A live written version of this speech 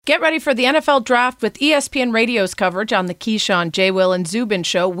Get ready for the NFL Draft with ESPN Radio's coverage on the Keyshawn, J. Will, and Zubin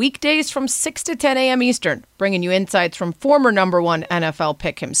Show weekdays from 6 to 10 a.m. Eastern, bringing you insights from former number one NFL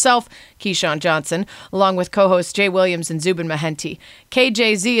pick himself, Keyshawn Johnson, along with co-hosts Jay Williams and Zubin Mehenti.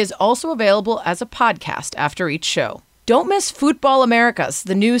 KJZ is also available as a podcast after each show. Don't miss Football Americas,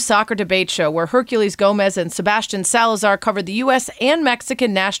 the new soccer debate show where Herculez Gomez and Sebastian Salazar cover the U.S. and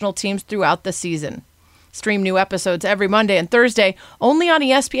Mexican national teams throughout the season. Stream new episodes every Monday and Thursday only on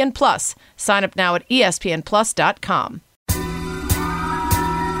ESPN Plus. Sign up now at espnplus.com.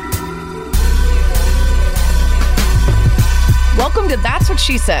 Welcome to That's What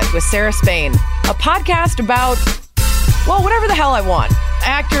She Said with Sarah Spain, a podcast about, well, whatever the hell I want.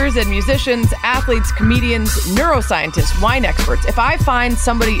 Actors and musicians, athletes, comedians, neuroscientists, wine experts. If I find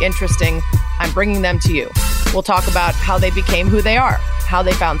somebody interesting, I'm bringing them to you. We'll talk about how they became who they are, how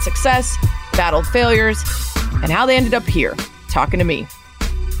they found success, battled failures, and how they ended up here, talking to me.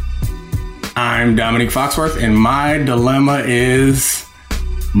 I'm Dominique Foxworth, and my dilemma is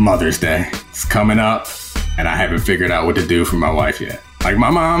Mother's Day. It's coming up, and I haven't figured out what to do for my wife yet. Like, my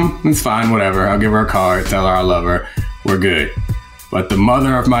mom, it's fine, whatever. I'll give her a card, tell her I love her. We're good. But the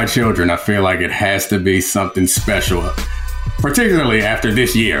mother of my children, I feel like it has to be something special, particularly after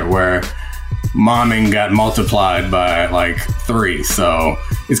this year where momming got multiplied by like 3. So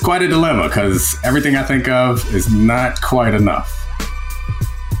it's quite a dilemma because everything I think of is not quite enough.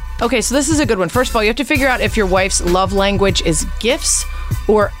 Okay, so this is a good one. First of all, you have to figure out if your wife's love language is gifts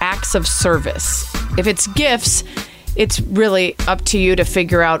or acts of service. If it's gifts, it's really up to you to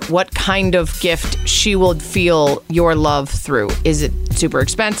figure out what kind of gift she will feel your love through. Is it super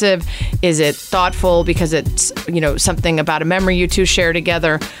expensive? Is it thoughtful because it's, something about a memory you two share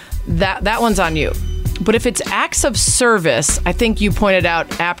together? That one's on you. But if it's acts of service, I think you pointed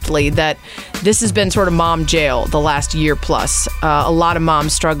out aptly that this has been sort of mom jail the last year plus. A lot of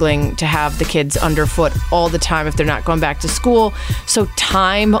moms struggling to have the kids underfoot all the time if they're not going back to school. So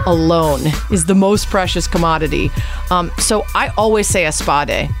time alone is the most precious commodity. So I always say a spa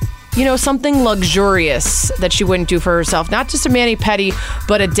day. Something luxurious that she wouldn't do for herself. Not just a mani-pedi,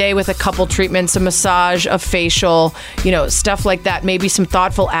 but a day with a couple treatments, a massage, a facial, stuff like that. Maybe some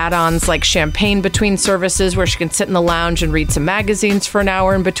thoughtful add-ons like champagne between services where she can sit in the lounge and read some magazines for an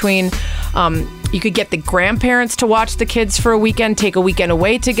hour in between. You could get the grandparents to watch the kids for a weekend, take a weekend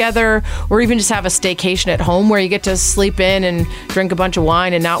away together, or even just have a staycation at home where you get to sleep in and drink a bunch of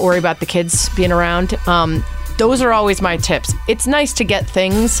wine and not worry about the kids being around. Those are always my tips. It's nice to get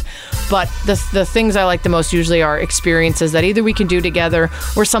things, but the things I like the most usually are experiences that either we can do together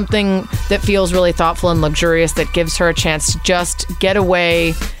or something that feels really thoughtful and luxurious that gives her a chance to just get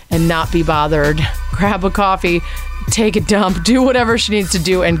away and not be bothered. Grab a coffee, take a dump, do whatever she needs to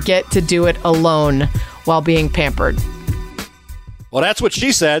do and get to do it alone while being pampered. Well, that's what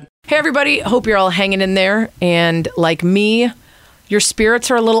she said. Hey, everybody. Hope you're all hanging in there. And like me, your spirits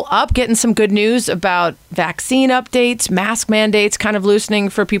are a little up, getting some good news about vaccine updates, mask mandates kind of loosening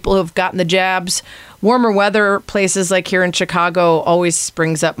for people who have gotten the jabs. Warmer weather, places like here in Chicago, always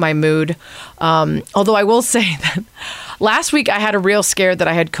brings up my mood. Although I will say that last week I had a real scare that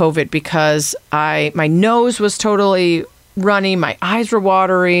I had COVID because my nose was totally runny, my eyes were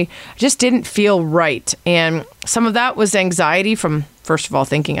watery, I just didn't feel right. And some of that was anxiety from, first of all,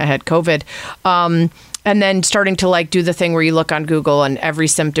 thinking I had COVID. And then starting to do the thing where you look on Google and every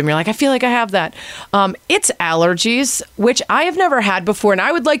symptom, you're like, I feel like I have that. It's allergies, which I have never had before. And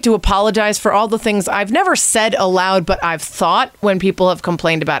I would like to apologize for all the things I've never said aloud, but I've thought when people have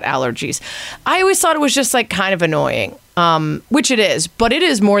complained about allergies. I always thought it was just kind of annoying, which it is, but it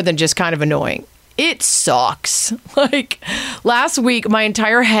is more than just kind of annoying. It sucks. Last week, my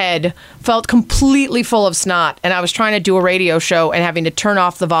entire head felt completely full of snot, and I was trying to do a radio show and having to turn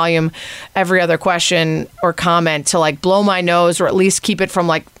off the volume every other question or comment to blow my nose or at least keep it from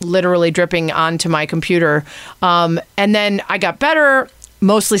literally dripping onto my computer. And then I got better,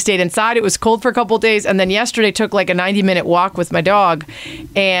 mostly stayed inside. It was cold for a couple of days. And then yesterday took a 90-minute walk with my dog,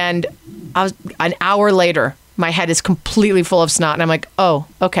 and I was an hour later. My head is completely full of snot. And I'm like, oh,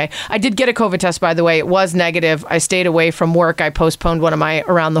 okay. I did get a COVID test, by the way. It was negative. I stayed away from work. I postponed one of my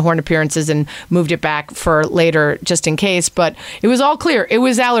Around the Horn appearances and moved it back for later just in case. But it was all clear. It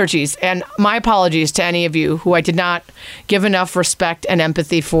was allergies. And my apologies to any of you who I did not give enough respect and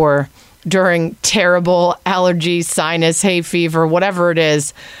empathy for during terrible allergy, sinus, hay fever, whatever it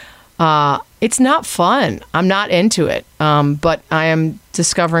is. It's not fun. I'm not into it. But I am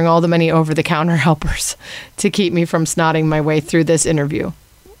discovering all the many over-the-counter helpers to keep me from snotting my way through this interview.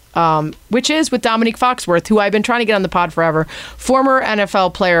 which is with Dominique Foxworth, who I've been trying to get on the pod forever. Former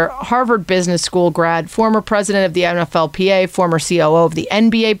NFL player, Harvard Business School grad, former president of the NFLPA, former COO of the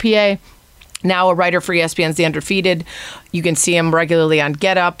NBAPA. Now a writer for ESPN's The Undefeated. You can see him regularly on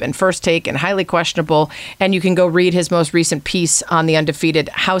Get Up and First Take and Highly Questionable. And you can go read his most recent piece on The Undefeated,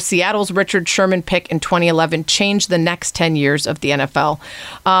 How Seattle's Richard Sherman pick in 2011 changed the next 10 years of the NFL.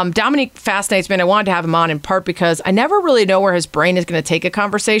 Dominique fascinates me, and I wanted to have him on in part because I never really know where his brain is going to take a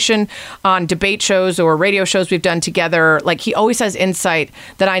conversation on debate shows or radio shows we've done together. Like, he always has insight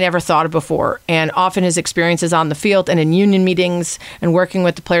that I never thought of before. And often his experiences on the field and in union meetings and working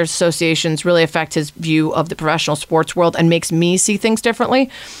with the players' associations really affect his view of the professional sports world and makes me see things differently.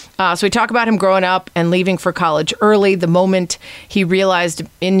 So we talk about him growing up and leaving for college early, the moment he realized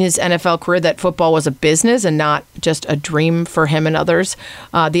in his NFL career that football was a business and not just a dream for him and others.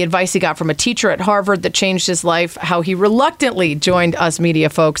 The advice he got from a teacher at Harvard that changed his life, how he reluctantly joined us media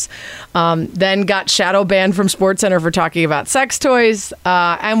folks, then got shadow banned from SportsCenter for talking about sex toys,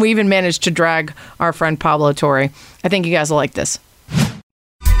 and we even managed to drag our friend Pablo Torre. I think you guys will like this.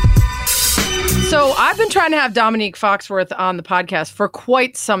 So I've been trying to have Dominique Foxworth on the podcast for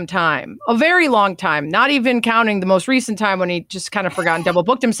quite some time, a very long time, not even counting the most recent time when he just kind of forgot and double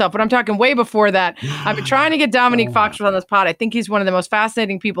booked himself. But I'm talking way before that. I've been trying to get Dominique Foxworth on this pod. I think he's one of the most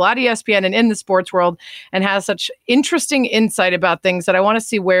fascinating people at ESPN and in the sports world and has such interesting insight about things that I want to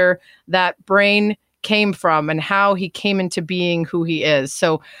see where that brain came from and how he came into being who he is.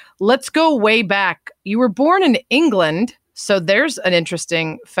 So let's go way back. You were born in England. So there's an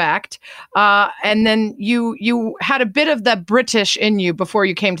interesting fact. And then you had a bit of the British in you before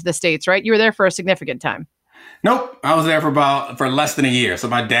you came to the States, right? You were there for a significant time. Nope. I was there for less than a year. So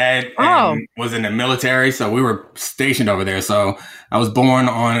my dad was in the military. So we were stationed over there. So I was born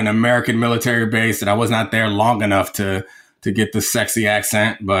on an American military base, and I was not there long enough to get the sexy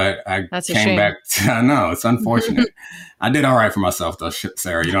accent, but I came back. I know, it's unfortunate. I did all right for myself, though,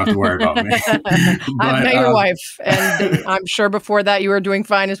 Sarah. You don't have to worry about me. I met your wife, and I'm sure before that you were doing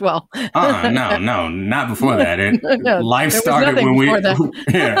fine as well. No, not before that. Life started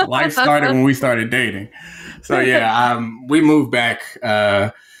when life started when we started dating. So we moved back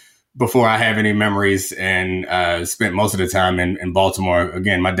before I have any memories, and spent most of the time in Baltimore.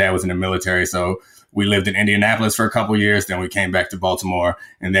 Again, my dad was in the military, so we lived in Indianapolis for a couple of years. Then we came back to Baltimore,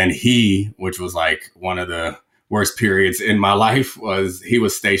 and then which was like one of the worst periods in my life, he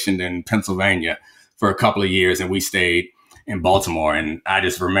was stationed in Pennsylvania for a couple of years, and we stayed in Baltimore. And I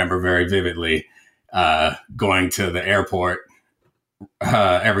just remember very vividly going to the airport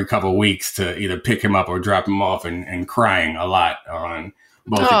every couple of weeks to either pick him up or drop him off, and crying a lot on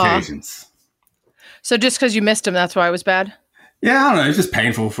both occasions. So just because you missed him, that's why it was bad? Yeah, I don't know. It's just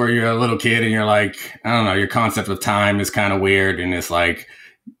painful for a little kid, and you're like, I don't know, your concept of time is kind of weird. And it's like,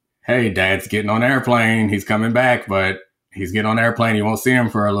 hey, Dad's getting on an airplane. He's coming back, but he's getting on an airplane. You won't see him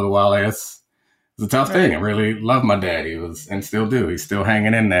for a little while. It's a tough thing. I really love my dad. He was, and still do. He's still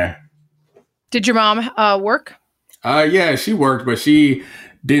hanging in there. Did your mom work? Yeah, she worked, but she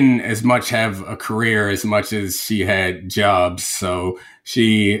didn't as much have a career as much as she had jobs. So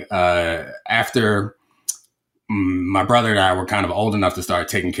she, after my brother and I were kind of old enough to start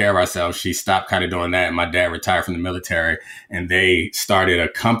taking care of ourselves, she stopped kind of doing that. And my dad retired from the military, and they started a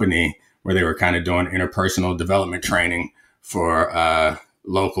company where they were kind of doing interpersonal development training for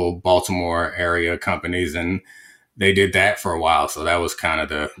local Baltimore area companies. And they did that for a while. So that was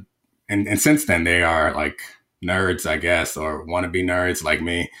kind of and since then they are like nerds, I guess, or wannabe nerds like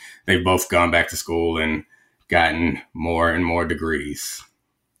me. They've both gone back to school and gotten more and more degrees.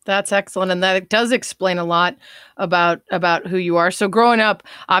 That's excellent. And that does explain a lot about who you are. So growing up,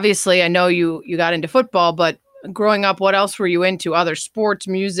 obviously, I know you got into football, but growing up, what else were you into? Other sports,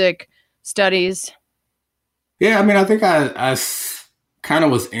 music, studies? Yeah, I mean, I think I kind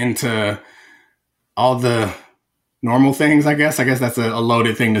of was into all the normal things, I guess. I guess that's a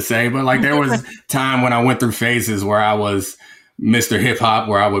loaded thing to say. But like there was time when I went through phases where I was Mr. Hip Hop,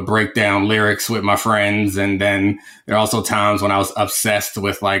 where I would break down lyrics with my friends. And then there are also times when I was obsessed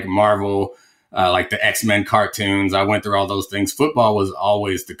with like Marvel, like the X-Men cartoons. I went through all those things. Football was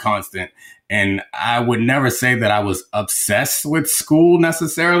always the constant. And I would never say that I was obsessed with school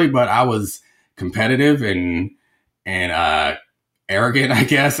necessarily, but I was competitive and arrogant, I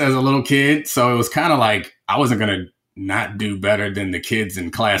guess, as a little kid. So it was kind of like I wasn't going to not do better than the kids in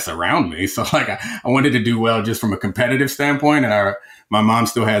class around me. So like I wanted to do well just from a competitive standpoint. And my mom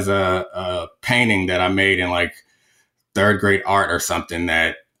still has a painting that I made in like third grade art or something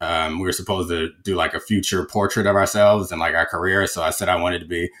that we were supposed to do like a future portrait of ourselves and like our career. So I said I wanted to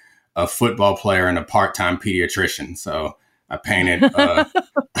be a football player and a part-time pediatrician. So I painted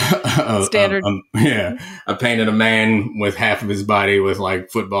Standard. Yeah. I painted a man with half of his body with like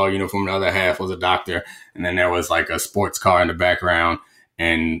football uniform. The other half was a doctor. And then there was like a sports car in the background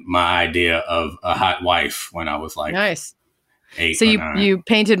and my idea of a hot wife when I was like nice. 8. So you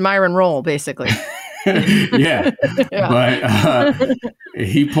painted Myron Rolle basically. Yeah. But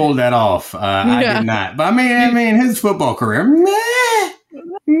he pulled that off. I did not. But I mean, his football career,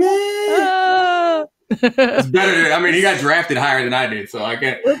 it's better than, I mean, he got drafted higher than I did, so I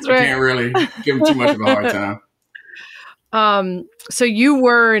can't really give him too much of a hard time. So you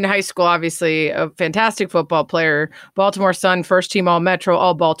were in high school, obviously a fantastic football player, Baltimore Sun, first team All Metro,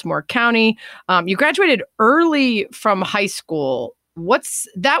 All Baltimore County. You graduated early from high school.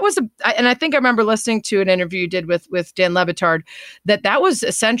 And I think I remember listening to an interview you did with Dan Le Batard, that was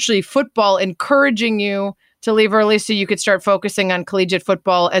essentially football encouraging you to leave early so you could start focusing on collegiate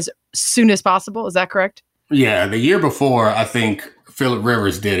football as soon as possible. Is that correct? Yeah. The year before, I think Phillip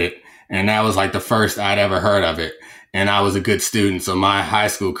Rivers did it. And that was like the first I'd ever heard of it. And I was a good student. So my high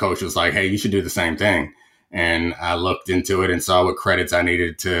school coach was like, hey, you should do the same thing. And I looked into it and saw what credits I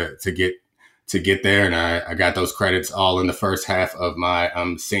needed to get there. And I got those credits all in the first half of my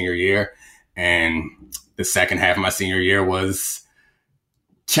senior year. And the second half of my senior year was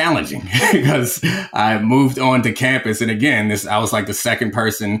challenging because I moved on to campus. And again, I was like the second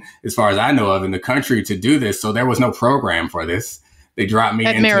person, as far as I know of, in the country to do this. So there was no program for this. They dropped me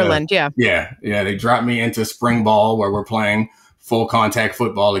into Maryland. Yeah. They dropped me into spring ball where we're playing full contact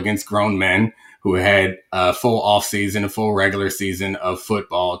football against grown men who had a full off season, a full regular season of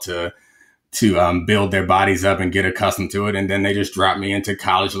football to build their bodies up and get accustomed to it. And then they just dropped me into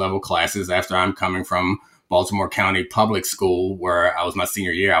college level classes after I'm coming from Baltimore County Public School, where I was my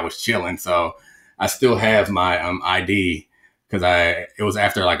senior year. I was chilling. So I still have my ID because it was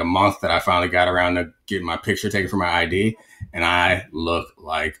after like a month that I finally got around to getting my picture taken for my ID. And I looked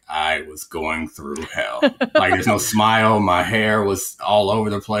like I was going through hell. Like there's no smile. My hair was all over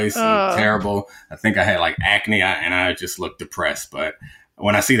the place. Terrible. I think I had like acne and I just looked depressed. But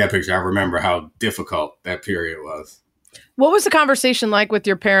when I see that picture, I remember how difficult that period was. What was the conversation like with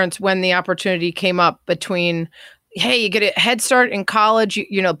your parents when the opportunity came up between, hey, you get a head start in college,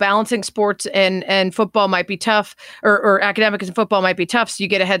 you know, balancing sports and football might be tough, or academics and football might be tough, so you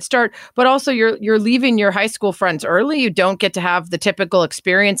get a head start, but also you're leaving your high school friends early. You don't get to have the typical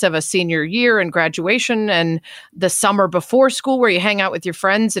experience of a senior year and graduation and the summer before school where you hang out with your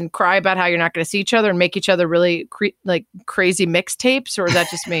friends and cry about how you're not going to see each other and make each other really crazy mixtapes, or is that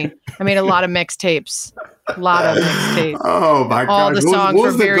just me? I mean, a lot of mixtapes. Oh my God. All the songs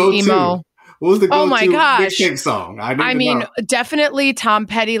were very emo. What was the go-to mixtape song? I mean, definitely Tom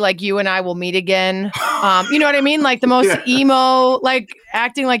Petty, like You and I Will Meet Again. You know what I mean? Like the most emo, like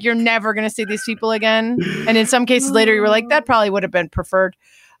acting like you're never going to see these people again. And in some cases later, you were like, that probably would have been preferred.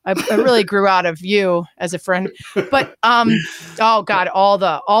 I really grew out of you as a friend. But, oh God, all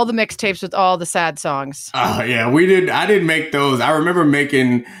the mixtapes with all the sad songs. Oh, yeah, we did. I didn't make those. I remember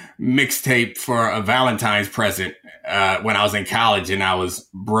making mixtape for a Valentine's present when I was in college and I was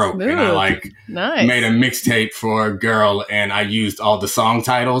broke. Smooth. And I made a mixtape for a girl and I used all the song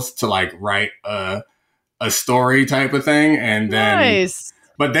titles to like write a story type of thing. And then, nice.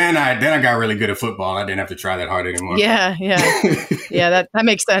 But then I got really good at football. I didn't have to try that hard anymore. Yeah. Yeah, that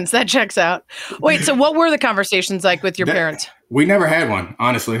makes sense. That checks out. Wait, so what were the conversations like with your parents? We never had one,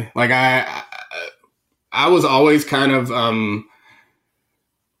 honestly. Like I was always kind of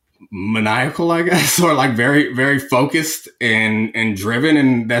maniacal, I guess, or like very, very focused and driven.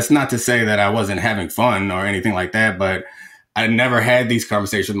 And that's not to say that I wasn't having fun or anything like that, but I never had these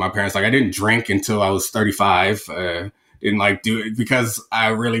conversations with my parents. Like I didn't drink until I was 35. Didn't like do it because I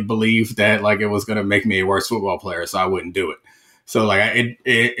really believed that like it was going to make me a worse football player. So I wouldn't do it. So like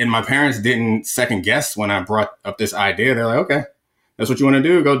and my parents didn't second guess when I brought up this idea. They're like, okay, that's what you want to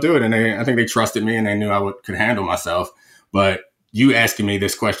do. Go do it. And I think they trusted me and they knew I could handle myself. But you asking me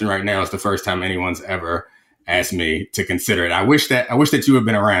this question right now is the first time anyone's ever asked me to consider it. I wish that you had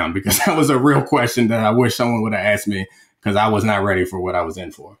been around because that was a real question that I wish someone would have asked me because I was not ready for what I was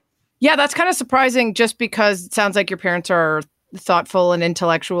in for. Yeah, that's kind of surprising just because it sounds like your parents are thoughtful and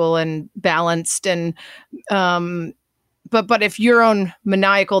intellectual and balanced. And but if your own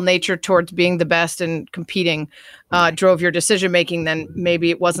maniacal nature towards being the best and competing drove your decision making, then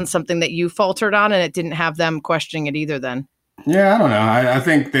maybe it wasn't something that you faltered on and it didn't have them questioning it either then. Yeah, I don't know. I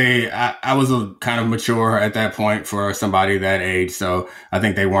think I was kind of mature at that point for somebody that age. So I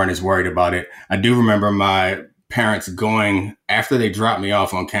think they weren't as worried about it. I do remember my parents going, after they dropped me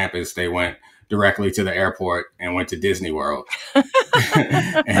off on campus, they went directly to the airport and went to Disney World.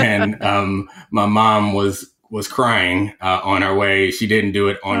 And my mom was was crying on her way. She didn't do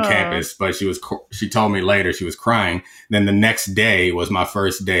it on campus, but she told me later she was crying. Then the next day was my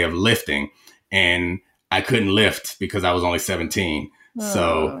first day of lifting, and I couldn't lift because I was only 17.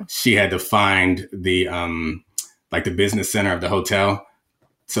 So she had to find the the business center of the hotel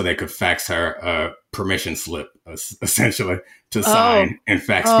so they could fax her a permission slip, essentially, to sign and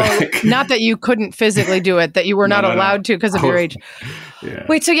fax back. Not that you couldn't physically do it, that you were not allowed to because of your age. Yeah.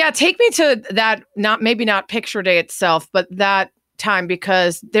 Wait, so take me to that, maybe not picture day itself, but that time,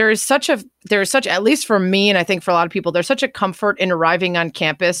 because there is such, at least for me, and I think for a lot of people, there's such a comfort in arriving on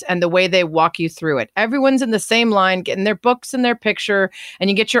campus and the way they walk you through it. Everyone's in the same line, getting their books and their picture, and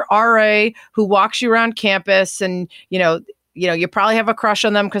you get your RA who walks you around campus, and, you probably have a crush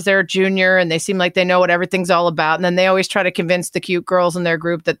on them because they're a junior and they seem like they know what everything's all about. And then they always try to convince the cute girls in their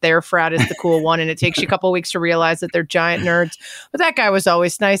group that their frat is the cool one. And it takes you a couple of weeks to realize that they're giant nerds. But that guy was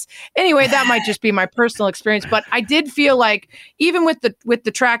always nice. Anyway, that might just be my personal experience. But I did feel like even with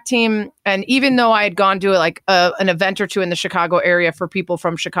the track team, and even though I had gone to an event or two in the Chicago area for people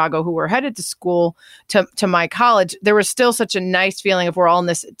from Chicago who were headed to school to my college, there was still such a nice feeling of we're all in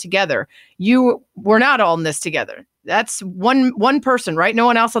this together. You were not all in this together. That's one person, right? No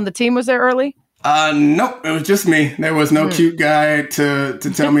one else on the team was there early? Nope, it was just me. There was no cute guy to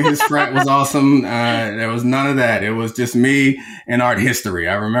tell me his frat was awesome. There was none of that. It was just me and art history.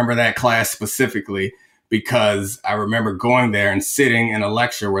 I remember that class specifically because I remember going there and sitting in a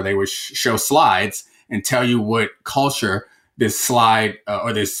lecture where they would show slides and tell you what culture this slide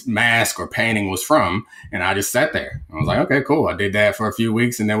or this mask or painting was from. And I just sat there. I was like, okay, cool. I did that for a few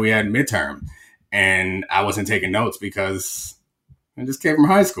weeks, and then we had midterm. And I wasn't taking notes because I just came from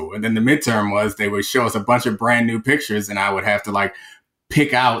high school. And then the midterm was they would show us a bunch of brand new pictures, and I would have to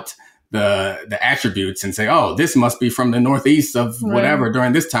pick out the attributes and say, oh, this must be from the Northeast of whatever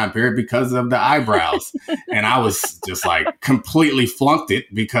during this time period because of the eyebrows. And I was just completely flunked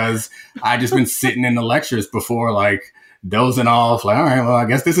it because I just been sitting in the lectures before, dozing off, all right, well, I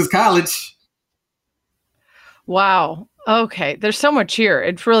guess this is college. Wow. Okay. There's so much here.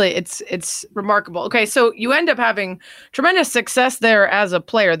 It's remarkable. Okay. So you end up having tremendous success there as a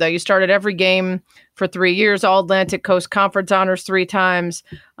player, though. You started every game for 3 years, All Atlantic Coast Conference honors 3 times.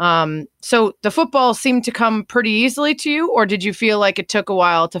 So the football seemed to come pretty easily to you, or did you feel like it took a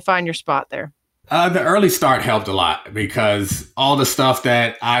while to find your spot there? The early start helped a lot because all the stuff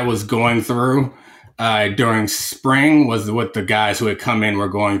that I was going through during spring was what the guys who had come in were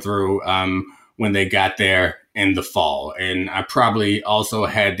going through when they got there in the fall. And I probably also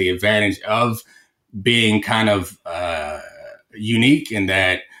had the advantage of being kind of unique in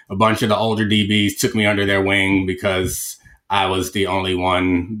that a bunch of the older DBs took me under their wing because I was the only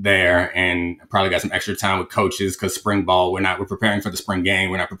one there, and I probably got some extra time with coaches because spring ball, we're preparing for the spring game.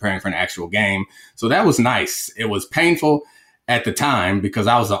 We're not preparing for an actual game. So that was nice. It was painful at the time because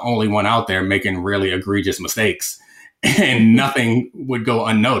I was the only one out there making really egregious mistakes. And nothing would go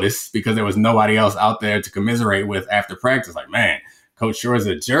unnoticed because there was nobody else out there to commiserate with after practice. Man, Coach Shore is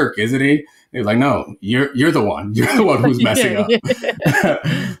a jerk, isn't he? He was like, no, you're the one. You're the one who's messing up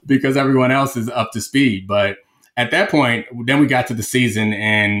because everyone else is up to speed. But at that point, then we got to the season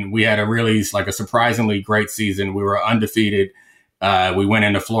and we had a surprisingly great season. We were undefeated. We went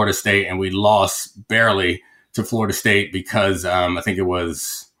into Florida State and we lost barely to Florida State because I think it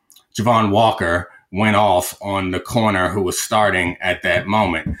was Javon Walker went off on the corner who was starting at that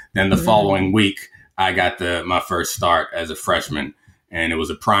moment. Then the following week, I got my first start as a freshman, and it was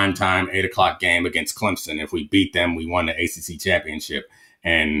a primetime 8:00 game against Clemson. If we beat them, we won the ACC championship.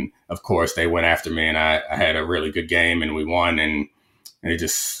 And of course, they went after me, and I had a really good game, and we won. And it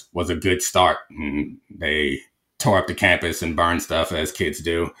just was a good start. And they tore up the campus and burned stuff as kids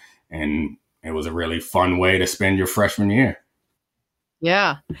do. And it was a really fun way to spend your freshman year.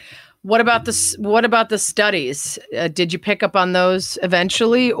 Yeah. What about the studies? Did you pick up on those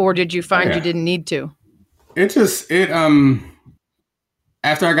eventually, or did you find you didn't need to?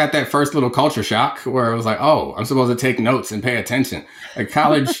 After I got that first little culture shock where it was like, oh, I'm supposed to take notes and pay attention.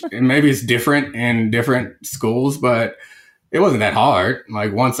 College, and maybe it's different in different schools, but it wasn't that hard.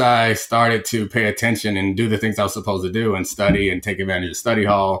 Once I started to pay attention and do the things I was supposed to do and study and take advantage of study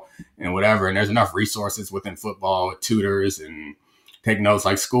hall and whatever, and there's enough resources within football, tutors, and take notes.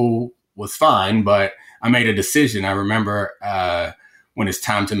 School was fine, but I made a decision. I remember when it's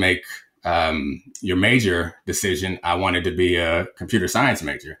time to make your major decision, I wanted to be a computer science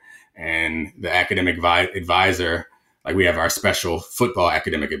major. And the academic advisor, we have our special football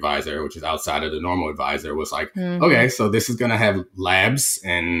academic advisor, which is outside of the normal advisor, was okay, so this is going to have labs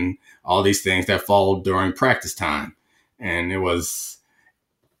and all these things that fall during practice time. And it was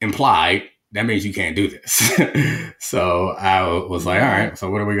implied that means you can't do this. So I was like, all right, so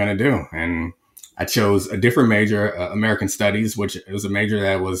what are we going to do? And I chose a different major, American Studies, which was a major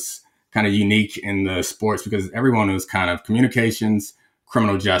that was kind of unique in the sports because everyone was kind of communications,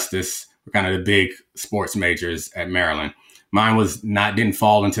 criminal justice, were kind of the big sports majors at Maryland. Mine didn't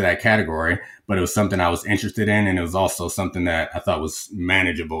fall into that category, but it was something I was interested in. And it was also something that I thought was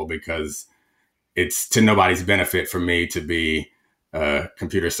manageable because it's to nobody's benefit for me to be a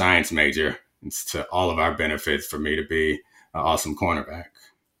computer science major. It's to all of our benefits for me to be an awesome cornerback.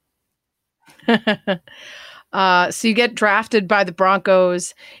 So you get drafted by the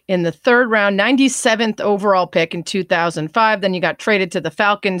Broncos in the 3rd round, 97th overall pick in 2005. Then you got traded to the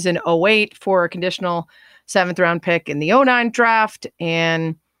Falcons in 2008 for a conditional 7th round pick in the 2009 draft.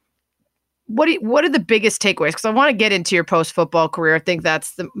 And what are the biggest takeaways? Because I want to get into your post-football career. I think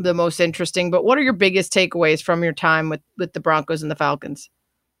that's the most interesting. But what are your biggest takeaways from your time with the Broncos and the Falcons?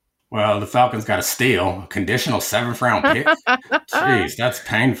 Well, the Falcons got a steal, a conditional 7th round pick. Jeez, that's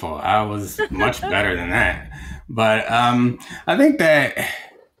painful. I was much better than that. But I think that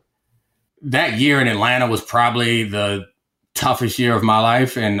year in Atlanta was probably the toughest year of my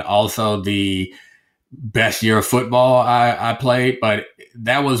life and also the best year of football I played. But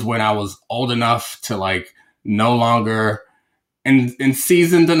that was when I was old enough to like no longer and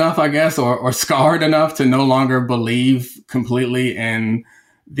seasoned enough, I guess, or scarred enough to no longer believe completely in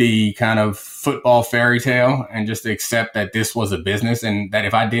the kind of football fairy tale and just accept that this was a business and that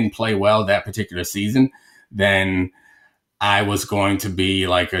if I didn't play well that particular season, then I was going to be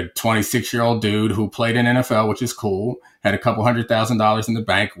like a 26-year-old dude who played in NFL, which is cool, had a couple $100,000 in the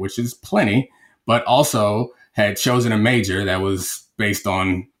bank, which is plenty, but also had chosen a major that was based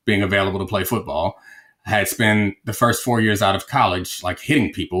on being available to play football. I had spent the first 4 years out of college like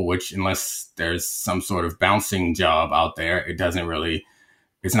hitting people, which unless there's some sort of bouncing job out there,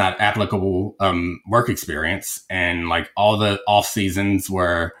 it's not applicable work experience. And like all the all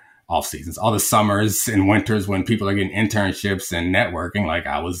the summers and winters when people are getting internships and networking, like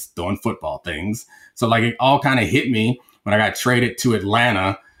I was doing football things. So like it all kind of hit me when I got traded to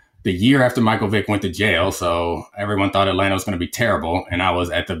Atlanta the year after Michael Vick went to jail. So everyone thought Atlanta was going to be terrible. And I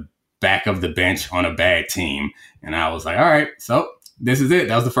was at the back of the bench on a bad team. And I was like, all right, so this is it.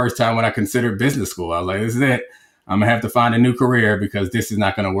 That was the first time when I considered business school. I was like, this is it. I'm going to have to find a new career because this is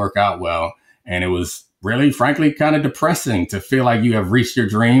not going to work out well. And it was really, frankly, kind of depressing to feel like you have reached your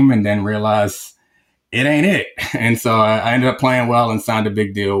dream and then realize it ain't it. And so I ended up playing well and signed a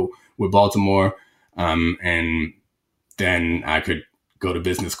big deal with Baltimore. And then I could go to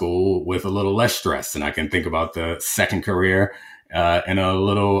business school with a little less stress and I can think about the second career and a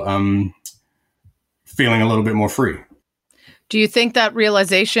little feeling a little bit more free. Do you think that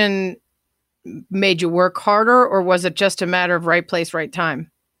realization made you work harder, or was it just a matter of right place, right time?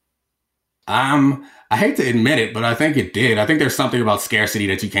 I hate to admit it, but I think it did. I think there's something about scarcity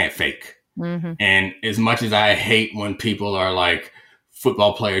that you can't fake. Mm-hmm. And as much as I hate when people are like,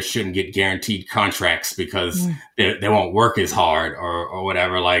 football players shouldn't get guaranteed contracts because they won't work as hard or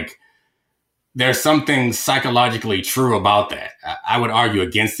whatever, like there's something psychologically true about that. I would argue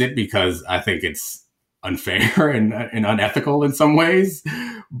against it because I think it's unfair and unethical in some ways,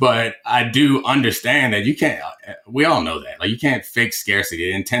 but I do understand that you can't, we all know that, like you can't fake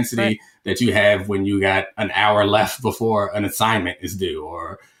scarcity, the intensity right. that you have when you got an hour left before an assignment is due,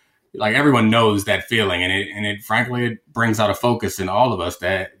 or like everyone knows that feeling. And it frankly, it brings out a focus in all of us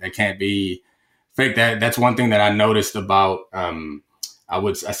that can't be fake. That's one thing that I noticed about,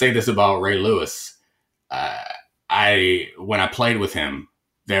 I say this about Ray Lewis. When I played with him,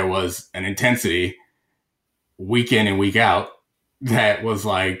 there was an intensity week in and week out that was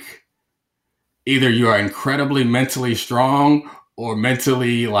like, either you are incredibly mentally strong or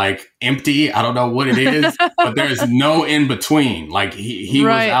mentally like empty. I don't know what it is, but there's no in between. Like he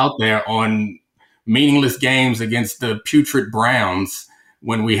right. was out there on meaningless games against the putrid Browns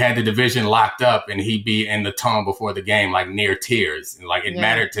when we had the division locked up, and he'd be in the tunnel before the game, like near tears. And like it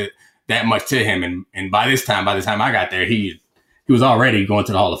mattered to that much to him. And by the time I got there, he was already going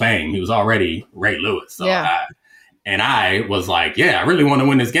to the Hall of Fame. He was already Ray Lewis. So I was like, I really want to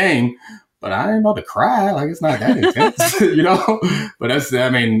win this game, but I ain't about to cry. Like, it's not that intense, you know? But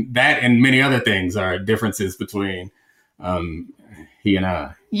that and many other things are differences between he and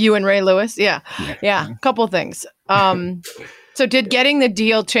I. You and Ray Lewis? Yeah. A couple things. So did getting the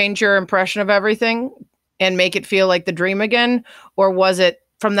deal change your impression of everything and make it feel like the dream again? Or was it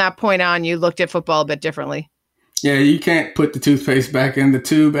from that point on, you looked at football a bit differently? Yeah, you can't put the toothpaste back in the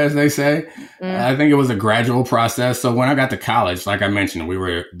tube, as they say. I think it was a gradual process. So when I got to college, like I mentioned,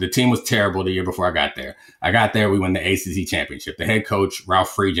 the team was terrible the year before I got there. I got there, we won the ACC championship. The head coach,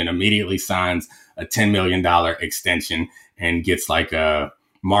 Ralph Friedgen, immediately signs a $10 million extension and gets like a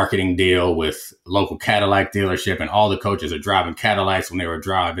marketing deal with local Cadillac dealership. And all the coaches are driving Cadillacs when they were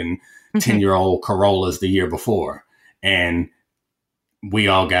driving 10-year-old Corollas the year before. And we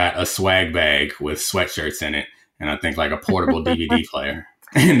all got a swag bag with sweatshirts in it. And I think like a portable DVD player.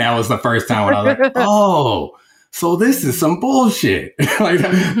 And that was the first time when I was like, oh, so this is some bullshit. Like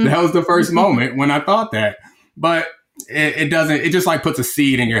that was the first moment when I thought that. But it doesn't, it just like puts a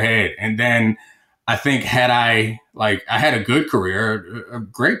seed in your head. And then I think I had a good career, a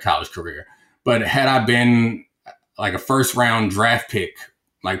great college career, but had I been like a first round draft pick,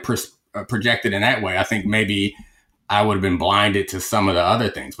 like projected in that way, I think maybe I would have been blinded to some of the other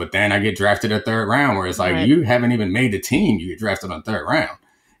things. But then I get drafted a third round where it's like, you haven't even made the team. You get drafted on the third round.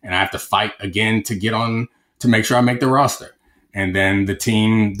 And I have to fight again to make sure I make the roster. And then the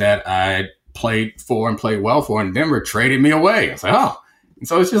team that I played for and played well for in Denver traded me away. I was like, oh. And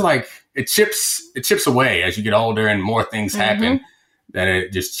so it's just like, it chips away as you get older and more things happen, that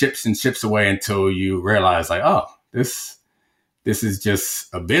it just chips and chips away until you realize like, oh, this is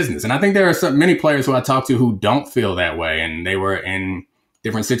just a business. And I think there are many players who I talk to who don't feel that way, and they were in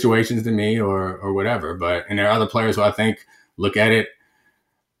different situations than me or whatever. And there are other players who I think look at it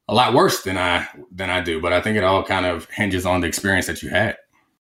a lot worse than I do. But I think it all kind of hinges on the experience that you had.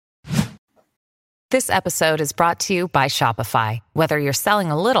 This episode is brought to you by Shopify. Whether you're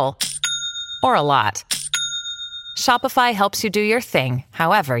selling a little or a lot, Shopify helps you do your thing,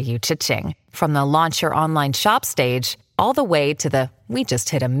 however you cha-ching. From the launch your online shop stage, all the way to the we just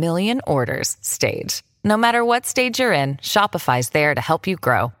hit 1 million orders stage. No matter what stage you're in, Shopify's there to help you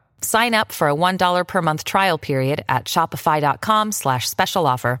grow. Sign up for a $1 per month trial period at shopify.com/special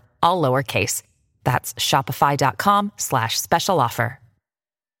offer, all lowercase. That's shopify.com/special offer.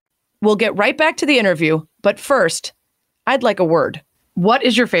 We'll get right back to the interview, but first, I'd like a word. What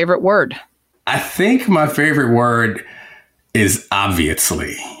is your favorite word? I think my favorite word is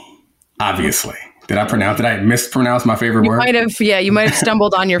obviously. Obviously. Did I mispronounce my favorite word? You might have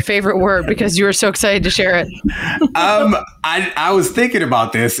stumbled on your favorite word because you were so excited to share it. I was thinking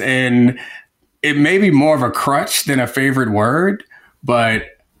about this, and it may be more of a crutch than a favorite word, but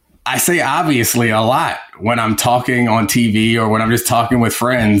I say obviously a lot when I'm talking on TV or when I'm just talking with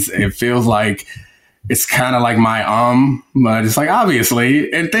friends. It feels like it's kind of like but it's like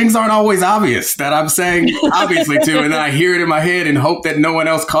obviously, and things aren't always obvious that I'm saying obviously to, and then I hear it in my head and hope that no one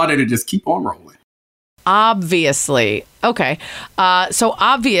else caught it and just keep on rolling. Obviously. Okay. So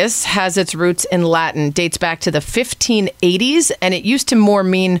obvious has its roots in Latin, dates back to the 1580s, and it used to more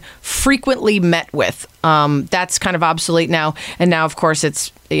mean frequently met with. That's kind of obsolete now. And now, of course,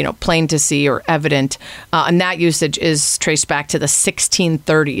 it's, plain to see or evident. And that usage is traced back to the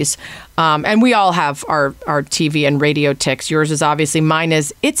 1630s. And we all have our TV and radio tics. Yours is obviously, mine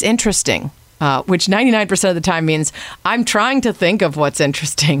is, it's interesting. Which 99% of the time means I'm trying to think of what's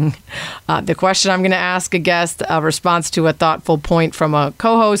interesting. The question I'm going to ask a guest, a response to a thoughtful point from a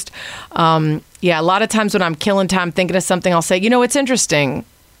co-host. A lot of times when I'm killing time thinking of something, I'll say, it's interesting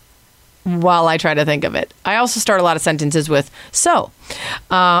while I try to think of it. I also start a lot of sentences with,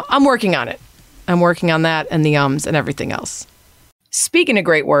 I'm working on it. I'm working on that and the ums and everything else. Speaking of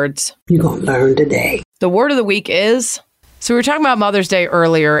great words, you're going to learn today. The word of the week is... So we were talking about Mother's Day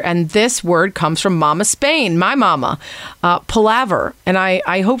earlier, and this word comes from Mama Spain, my mama, palaver. And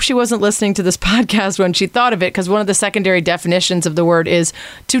I hope she wasn't listening to this podcast when she thought of it, because one of the secondary definitions of the word is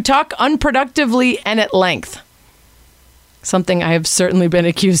to talk unproductively and at length. Something I have certainly been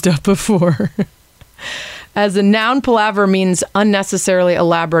accused of before. As a noun, palaver means unnecessarily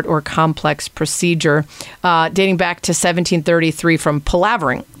elaborate or complex procedure, dating back to 1733 from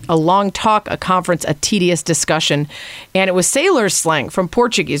palavering, a long talk, a conference, a tedious discussion. And it was sailors' slang from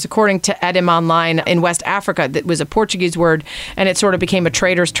Portuguese, according to Edim Online in West Africa. That was a Portuguese word, and it sort of became a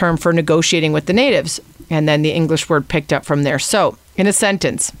trader's term for negotiating with the natives. And then the English word picked up from there. So, in a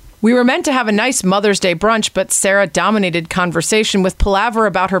sentence, we were meant to have a nice Mother's Day brunch, but Sarah dominated conversation with palaver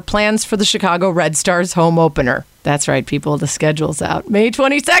about her plans for the Chicago Red Stars home opener. That's right, people. The schedule's out. May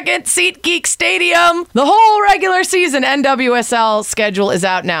 22nd, SeatGeek Stadium. The whole regular season NWSL schedule is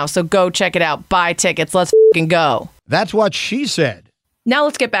out now, so go check it out. Buy tickets. Let's f***ing go. That's what she said. Now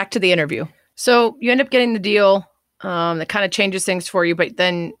let's get back to the interview. So you end up getting the deal that kind of changes things for you, but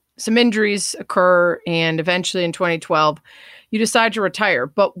then some injuries occur, and eventually in 2012, you decide to retire.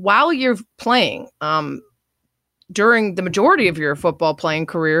 But while you're playing, during the majority of your football playing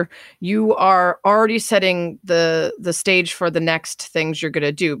career, you are already setting the stage for the next things you're going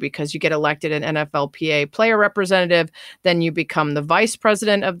to do, because you get elected an NFLPA player representative. Then you become the vice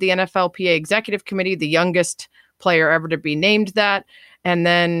president of the NFLPA executive committee, the youngest player ever to be named that. And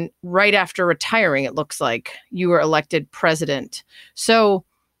then right after retiring, it looks like you were elected president. So,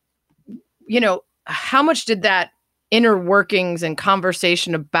 how much did that inner workings and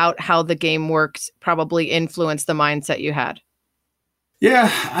conversation about how the game works probably influence the mindset you had?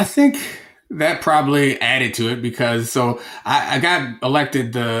 Yeah, I think that probably added to it, because I got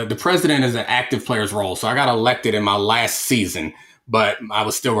elected, the president is an active player's role. So I got elected in my last season, but I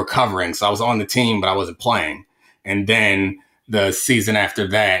was still recovering. So I was on the team, but I wasn't playing. And then the season after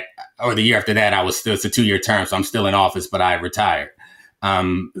that, or the year after that, it's a 2-year term. So I'm still in office, but I retired.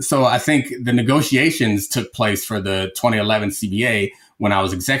 So I think the negotiations took place for the 2011 CBA when I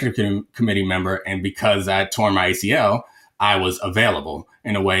was executive committee member. And because I had torn my ACL, I was available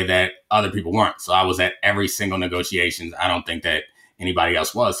in a way that other people weren't. So I was at every single negotiations. I don't think that anybody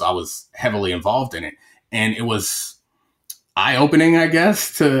else was. So I was heavily involved in it. And it was eye-opening, I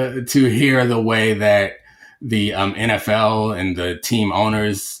guess, to hear the way that the NFL and the team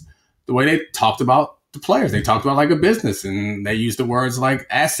owners, the way they talked about the players. They talked about like a business, and they used the words like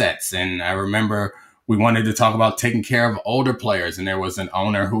assets. And I remember we wanted to talk about taking care of older players. And there was an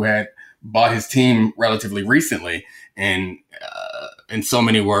owner who had bought his team relatively recently, and in so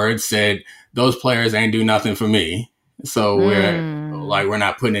many words said, those players ain't do nothing for me. So we're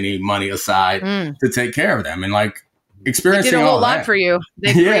not putting any money aside to take care of them. And like experiencing they did a whole all lot that for you.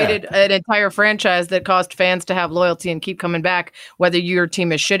 They created an entire franchise that caused fans to have loyalty and keep coming back, whether your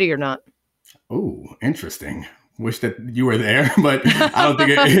team is shitty or not. Oh, interesting. Wish that you were there, but I don't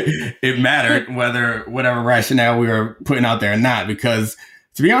think it mattered whatever rationale we were putting out there or not, because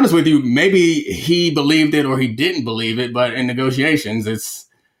to be honest with you, maybe he believed it or he didn't believe it, but in negotiations, that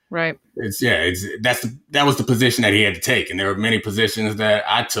was the position that he had to take. And there were many positions that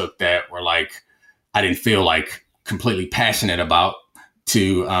I took that were like, I didn't feel like completely passionate about,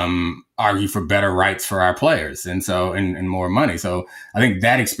 to argue for better rights for our players and more money. So I think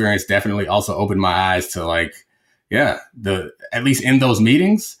that experience definitely also opened my eyes to like, at least in those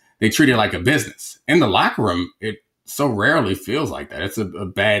meetings, they treat it like a business. In the locker room, it so rarely feels like that. It's a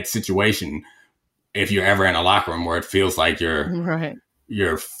bad situation if you're ever in a locker room where it feels like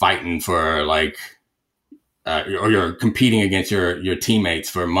you're fighting for like, or you're competing against your teammates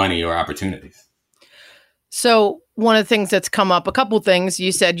for money or opportunities. So one of the things that's come up, a couple of things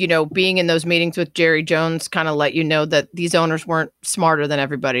you said, being in those meetings with Jerry Jones kind of let you know that these owners weren't smarter than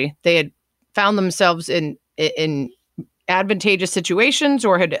everybody. They had found themselves in advantageous situations,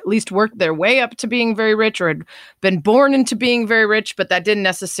 or had at least worked their way up to being very rich, or had been born into being very rich, but that didn't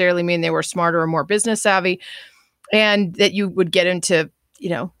necessarily mean they were smarter or more business savvy, and that you would get into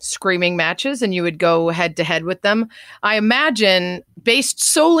screaming matches and you would go head to head with them. I imagine, based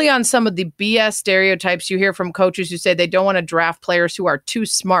solely on some of the BS stereotypes you hear from coaches who say they don't want to draft players who are too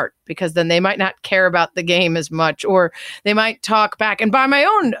smart, because then they might not care about the game as much, or they might talk back. And by my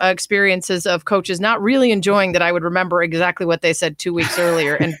own experiences of coaches not really enjoying that I would remember exactly what they said 2 weeks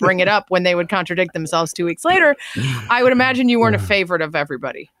earlier and bring it up when they would contradict themselves 2 weeks later, I would imagine you weren't a favorite of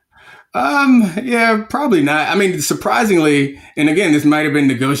everybody. Yeah, probably not. I mean, surprisingly, and again, this might have been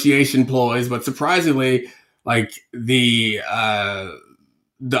negotiation ploys, but surprisingly, like the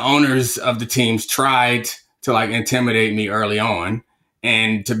owners of the teams tried to like intimidate me early on.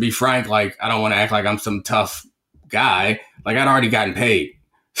 And to be frank, like, I don't want to act like I'm some tough guy. Like, I'd already gotten paid.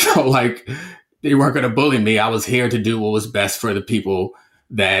 So like, they weren't going to bully me. I was here to do what was best for the people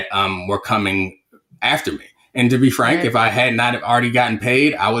that were coming after me. And to be frank, if I had not already gotten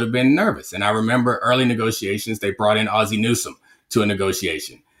paid, I would have been nervous. And I remember early negotiations, they brought in Ozzie Newsome to a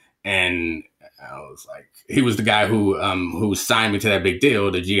negotiation. And I was like, he was the guy who signed me to that big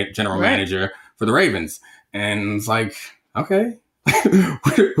deal, the general manager for the Ravens. And it's like, okay,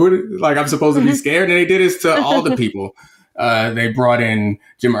 like I'm supposed to be scared. And they did this to all the people. They brought in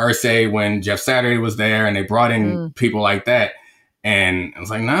Jim Irsay when Jeff Saturday was there, and they brought in people like that. And I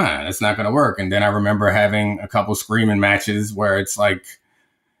was like, nah, that's not going to work. And then I remember having a couple screaming matches where it's like,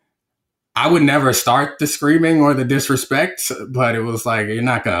 I would never start the screaming or the disrespect, but it was like, I'm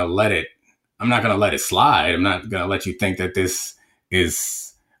not going to let it slide. I'm not going to let you think that this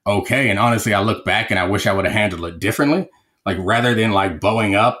is okay. And honestly, I look back and I wish I would have handled it differently. Like, rather than like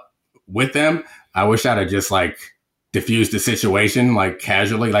bowing up with them, I wish I'd have just like diffused the situation, like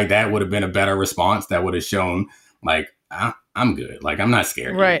casually. Like, that would have been a better response. That would have shown like, I'm good. Like, I'm not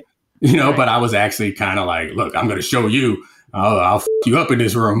scared. Right. But I was actually kind of like, look, I'm going to show you oh, I'll f you up in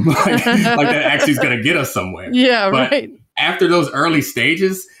this room. Like that actually is going to get us somewhere. Yeah, but right. After those early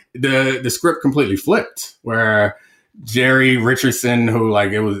stages, the script completely flipped, where Jerry Richardson, who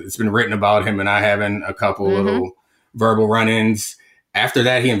it's been written about him and I having a couple little verbal run-ins. After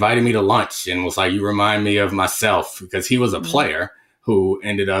that, he invited me to lunch and was like, you remind me of myself, because he was a player who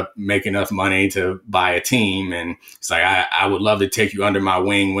ended up making enough money to buy a team. And it's like, I would love to take you under my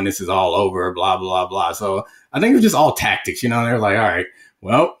wing when this is all over, blah, blah, blah. So I think it was just all tactics, They're like, all right,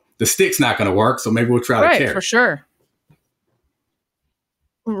 well, the stick's not going to work, so maybe we'll try the carrot. For sure.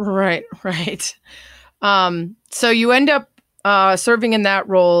 Right. So you end up serving in that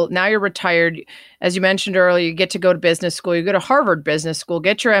role. Now you're retired. As you mentioned earlier, you get to go to business school. You go to Harvard Business School,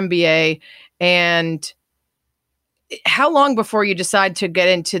 get your MBA. And how long before you decide to get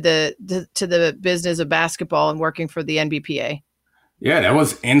into the business of basketball and working for the NBPA? Yeah, that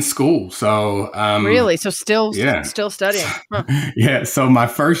was in school. So really, so still studying. Huh. Yeah. So my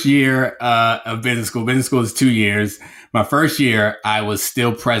first year of business school is 2 years. My first year, I was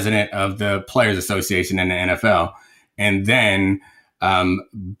still president of the Players Association in the NFL, and then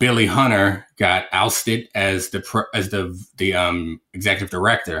Billy Hunter got ousted as the executive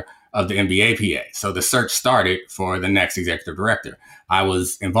director of the NBAPA. So the search started for the next executive director. I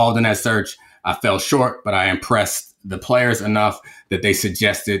was involved in that search. I fell short, but I impressed the players enough that they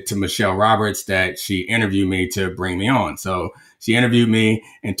suggested to Michelle Roberts that she interview me to bring me on. So she interviewed me,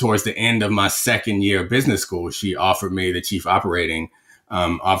 and towards the end of my second year of business school, she offered me the chief operating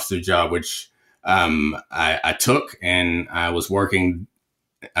officer job, which I took, and I was working.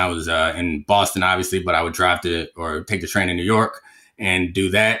 I was in Boston, obviously, but I would drive or take the train to New York and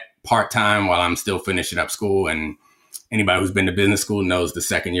do that part-time while I'm still finishing up school. And anybody who's been to business school knows the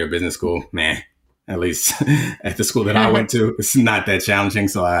second year of business school, man, at least at the school that I went to, it's not that challenging.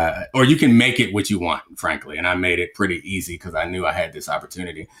 So or you can make it what you want, frankly. And I made it pretty easy because I knew I had this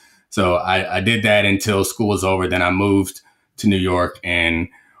opportunity. So I did that until school was over. Then I moved to New York and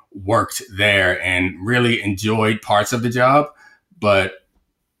worked there and really enjoyed parts of the job. But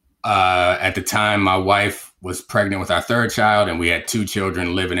at the time, my wife was pregnant with our third child, and we had 2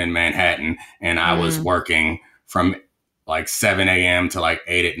 children living in Manhattan. And I was working from like 7 a.m. to like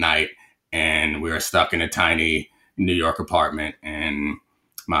 8 at night. And we were stuck in a tiny New York apartment, and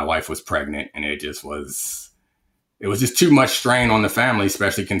my wife was pregnant, and it was just too much strain on the family,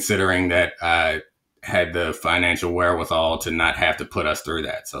 especially considering that I had the financial wherewithal to not have to put us through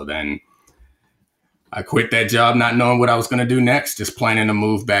that. So then I quit that job, not knowing what I was going to do next, just planning to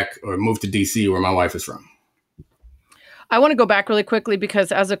move to DC, where my wife is from. I want to go back really quickly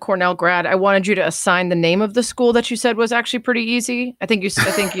because as a Cornell grad, I wanted you to assign the name of the school that you said was actually pretty easy. I think you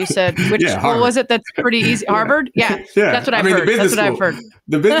said which school Harvard. Was it that's pretty easy? Harvard? Yeah. That's what I've heard. That's what I've heard.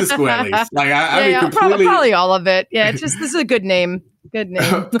 The business school, at least. Probably all of it. Yeah, this is a good name. Good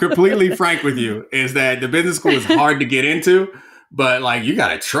name. Completely frank with you is that the business school is hard to get into, but like you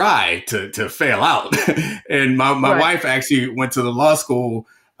got to try to fail out. And my wife actually went to the law school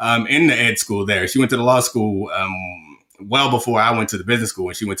in the ed school there. She went to the law school well before I went to the business school,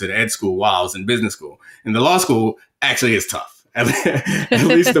 and she went to the ed school while I was in business school. And the law school actually is tough. At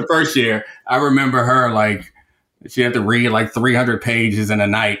least the first year, I remember her like she had to read like 300 pages in a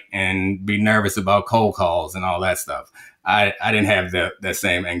night and be nervous about cold calls and all that stuff. I didn't have that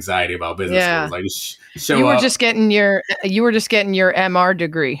same anxiety about business schools. Like show you were up. just getting your MR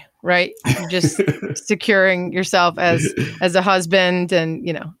degree, right? Just securing yourself as a husband, and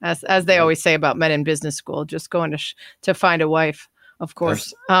as they always say about men in business school, just going to find a wife, of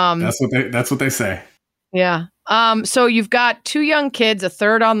course. That's what they say. Yeah. So you've got 2 young kids, a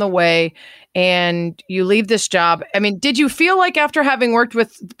third on the way, and you leave this job. I mean, did you feel like after having worked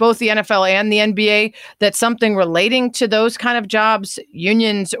with both the NFL and the NBA that something relating to those kind of jobs,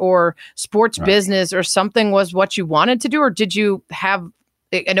 unions or sports business or something was what you wanted to do? Or did you have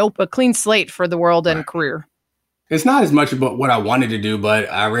a clean slate for the world and career? It's not as much about what I wanted to do,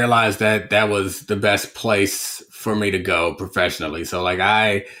 but I realized that was the best place for me to go professionally. So like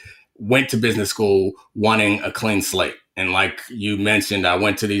I went to business school wanting a clean slate. And like you mentioned, I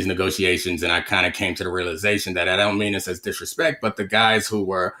went to these negotiations and I kind of came to the realization that I don't mean this as disrespect, but the guys who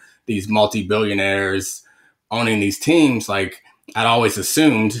were these multi-billionaires owning these teams, like I'd always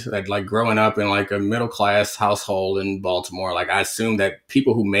assumed that like growing up in like a middle-class household in Baltimore, like I assumed that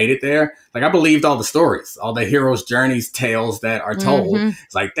people who made it there, like I believed all the stories, all the heroes' journeys, tales that are told.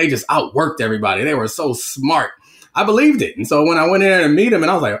 It's like they just outworked everybody. They were so smart. I believed it. And so when I went in there to meet him,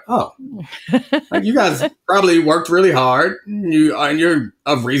 and I was like, oh, like you guys probably worked really hard. And you're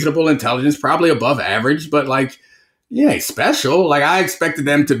of reasonable intelligence, probably above average, but like you ain't special. Like, I expected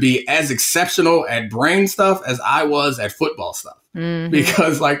them to be as exceptional at brain stuff as I was at football stuff. Mm-hmm.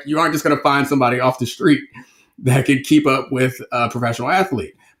 Because, like, you aren't just going to find somebody off the street that can keep up with a professional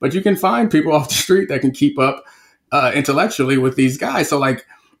athlete. But you can find people off the street that can keep up intellectually with these guys. So, like,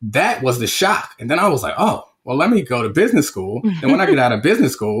 that was the shock. And then I was like, oh, well, let me go to business school. And when I get out of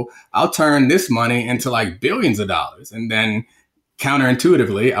business school, I'll turn this money into, like, billions of dollars. And then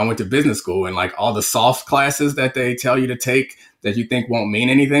counterintuitively, I went to business school, and like all the soft classes that they tell you to take that you think won't mean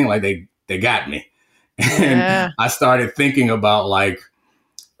anything, like they got me. And I started thinking about like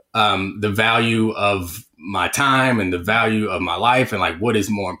the value of my time and the value of my life and like what is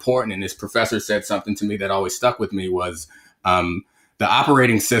more important. And this professor said something to me that always stuck with me was the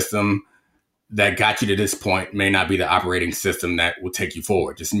operating system that got you to this point may not be the operating system that will take you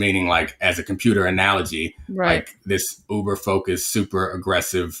forward. Just meaning like as a computer analogy, right. Like this uber focused, super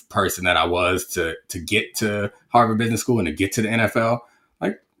aggressive person that I was to get to Harvard Business School and to get to the NFL,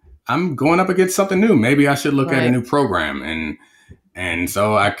 like I'm going up against something new. Maybe I should look at a new program. And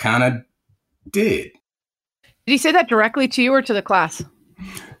so I kind of did. Did he say that directly to you or to the class? It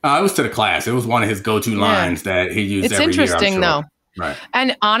was to the class. It was one of his go-to lines that he used every year. It's interesting though. Right.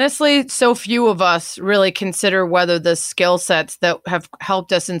 And honestly, so few of us really consider whether the skill sets that have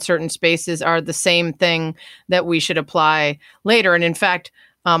helped us in certain spaces are the same thing that we should apply later. And in fact,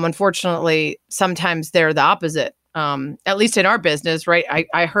 unfortunately, sometimes they're the opposite, at least in our business, right?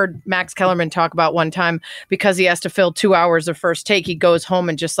 I heard Max Kellerman talk about one time because he has to fill 2 hours of First Take. He goes home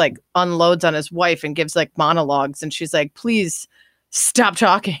and just like unloads on his wife and gives like monologues. And she's like, please stop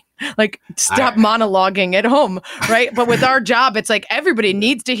talking. Like, stop monologuing at home, right? But with our job, it's like everybody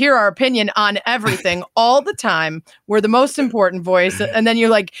needs to hear our opinion on everything all the time. We're the most important voice. And then you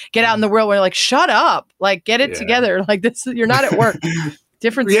like get out in the world where you're like, shut up, like get it together. Like this, you're not at work.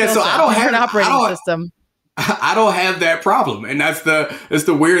 Different skill set, different operating system. I don't have that problem. And that's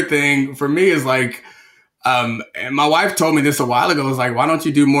the weird thing for me is like, and my wife told me this a while ago. It was like, why don't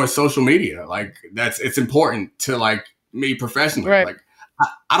you do more social media? Like it's important to like me professionally. Right. Like,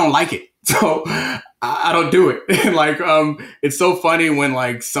 I don't like it. So I don't do it. And like, it's so funny when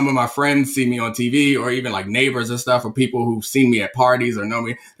like some of my friends see me on TV or even like neighbors and stuff or people who've seen me at parties or know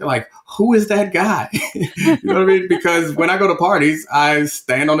me. They're like, who is that guy? You know what I mean? Because when I go to parties, I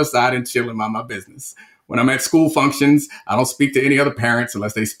stand on the side and chill and mind my business. When I'm at school functions, I don't speak to any other parents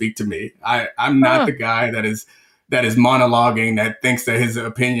unless they speak to me. I'm not the guy that is monologuing, that thinks that his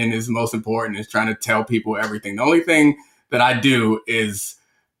opinion is most important, is trying to tell people everything. The only thing that I do is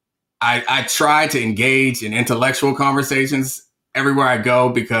I try to engage in intellectual conversations everywhere I go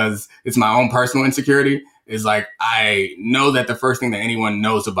because it's my own personal insecurity. Is like, I know that the first thing that anyone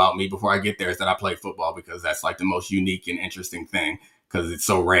knows about me before I get there is that I play football because that's like the most unique and interesting thing because it's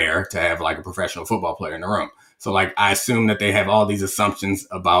so rare to have like a professional football player in the room. So like, I assume that they have all these assumptions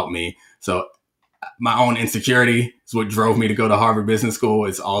about me. So my own insecurity is what drove me to go to Harvard Business School.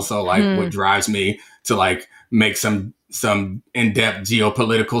 It's also like what drives me to like make some in-depth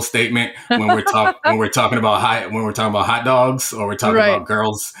geopolitical statement when we're talking about hot dogs or we're talking about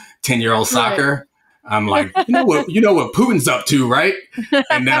girls 10-year-old soccer. Right. I'm like, you know what Putin's up to, right?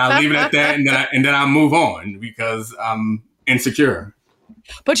 And then I leave it at that, and then I move on because I'm insecure.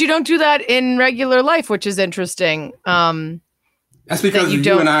 But you don't do that in regular life, which is interesting. That's because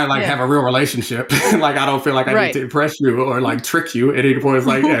you and I like have a real relationship. Like I don't feel like I need to impress you or like trick you. At any point, it's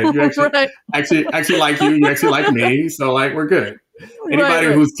like, yeah, you actually like you. You actually like me. So like we're good.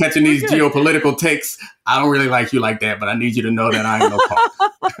 Anybody who's catching these geopolitical takes, I don't really like you like that, but I need you to know that I ain't no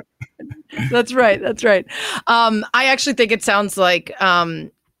punk. That's right. I actually think it sounds like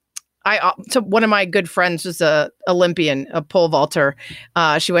so one of my good friends was a Olympian, a pole vaulter.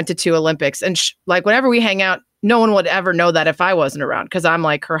 She went to 2 Olympics, and like whenever we hang out, no one would ever know that if I wasn't around because I'm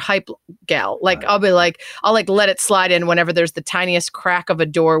like her hype gal. Like I'll let it slide in whenever there's the tiniest crack of a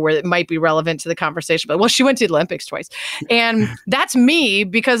door where it might be relevant to the conversation. But well, she went to the Olympics twice. And that's me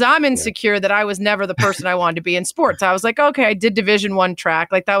because I'm insecure that I was never the person I wanted to be in sports. I was like, okay, I did Division I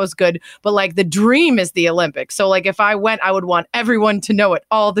track. Like that was good. But like the dream is the Olympics. So like if I went, I would want everyone to know it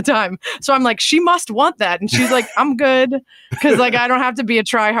all the time. So I'm like, she must want that. And she's like, I'm good. Cause like, I don't have to be a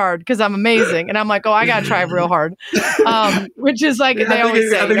try hard because I'm amazing. And I'm like, oh, I got to try real hard. Which is like they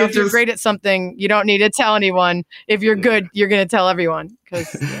always say, if you're great at something, you don't need to tell anyone. If you're good, you're going to tell everyone.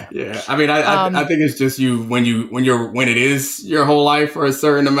 I mean, I think it's just you when it is your whole life for a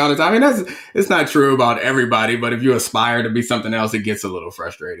certain amount of time. I mean, it's not true about everybody, but if you aspire to be something else, it gets a little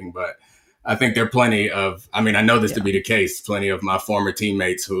frustrating. But I think there are plenty of, I mean, I know this to be the case. Plenty of my former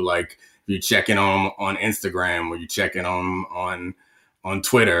teammates who like, if you check in on Instagram or you check in on on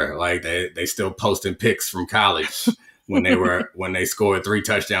Twitter. Like they still posting pics from college when they scored 3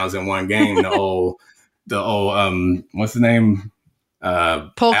 touchdowns in one game. The old what's the name?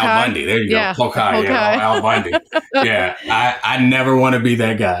 Al Bundy. There you go. Pokai. Yeah, Al Bundy. Yeah. I never want to be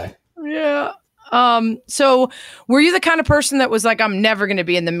that guy. Yeah. So were you the kind of person that was like, I'm never going to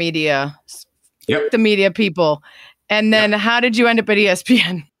be in the media? Yep. The media people. And then how did you end up at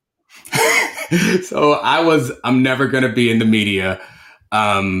ESPN? So I'm never going to be in the media.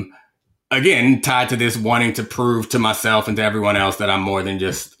 Again, tied to this wanting to prove to myself and to everyone else that I'm more than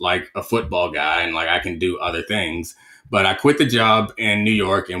just like a football guy and like I can do other things. But I quit the job in New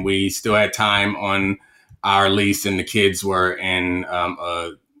York and we still had time on our lease and the kids were in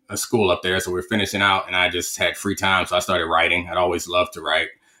a school up there. So we're finishing out and I just had free time. So I started writing. I'd always loved to write.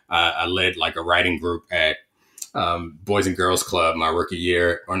 I led like a writing group at Boys and Girls Club my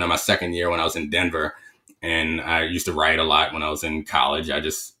my second year when I was in Denver. And I used to write a lot when I was in college. I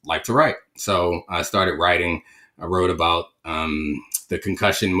just like to write. So I started writing. I wrote about the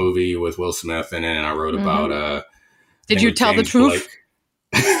concussion movie with Will Smith. And then I wrote about... Did you tell the truth?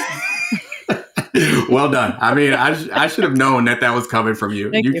 Well done. I mean, I should have known that was coming from you.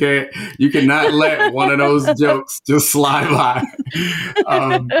 You cannot let one of those jokes just slide by.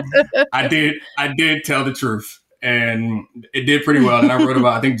 I did tell the truth, and it did pretty well. And I wrote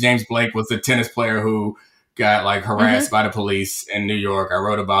about, I think James Blake was the tennis player who got like harassed by the police in New York. I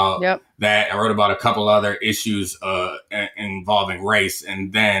wrote about that. I wrote about a couple other issues involving race,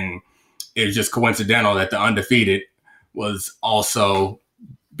 and then it was just coincidental that The Undefeated was also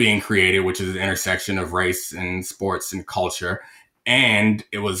being created, which is an intersection of race and sports and culture. And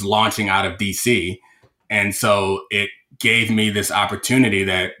it was launching out of DC. And so it gave me this opportunity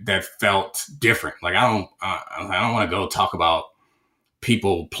that felt different. Like, I don't want to go talk about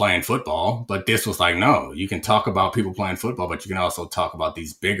people playing football, but this was like, no, you can talk about people playing football, but you can also talk about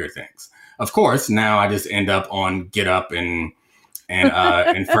these bigger things. Of course, now I just end up on Get Up and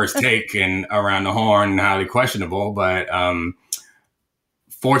First Take and Around the Horn, highly questionable. But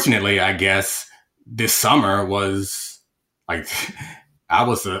fortunately, I guess this summer was like, I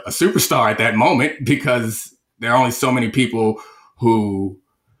was a superstar at that moment because there are only so many people who,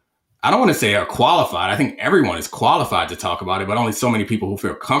 I don't want to say are qualified. I think everyone is qualified to talk about it, but only so many people who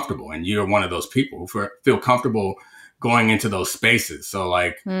feel comfortable. And you're one of those people who feel comfortable going into those spaces. So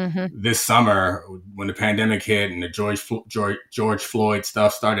like this summer when the pandemic hit and the George Floyd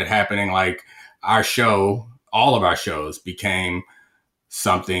stuff started happening, like our show, all of our shows became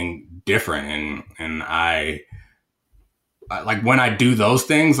something different. And I like when I do those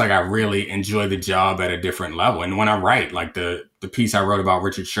things, like I really enjoy the job at a different level. And when I write, like the piece I wrote about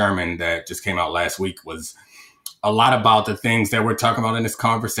Richard Sherman that just came out last week was a lot about the things that we're talking about in this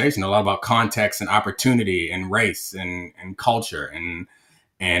conversation, a lot about context and opportunity and race and culture and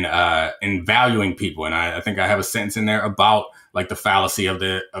valuing people. And I think I have a sentence in there about like the fallacy of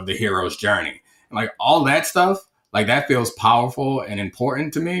the hero's journey. And like all that stuff, like that feels powerful and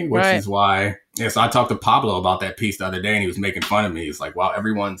important to me, which is why, so I talked to Pablo about that piece the other day and he was making fun of me. He's like, wow,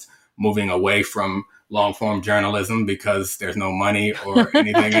 everyone's moving away from long form journalism because there's no money or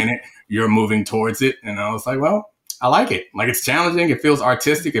anything in it. You're moving towards it. And I was like, well, I like it. Like it's challenging. It feels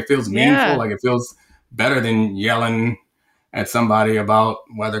artistic. It feels meaningful. Like it feels better than yelling at somebody about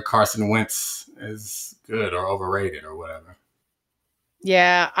whether Carson Wentz is good or overrated or whatever.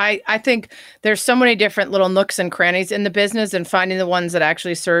 Yeah, I think there's so many different little nooks and crannies in the business and finding the ones that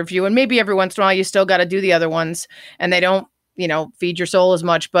actually serve you. And maybe every once in a while you still got to do the other ones and they don't, feed your soul as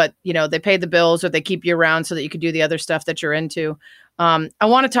much, but, they pay the bills or they keep you around so that you can do the other stuff that you're into. I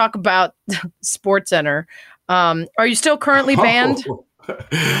want to talk about SportsCenter. Are you still currently banned?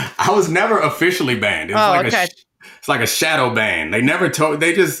 I was never officially banned. It's like a shadow ban. They never told,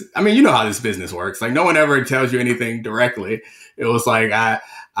 you know how this business works. Like no one ever tells you anything directly. It was like, I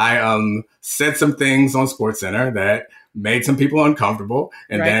said some things on SportsCenter that made some people uncomfortable.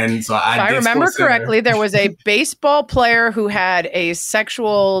 And then, so I did remember correctly, there was a baseball player who had a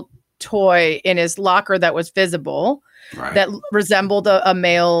sexual toy in his locker that was visible. Right. That resembled a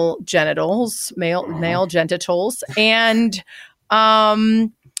male genitals. And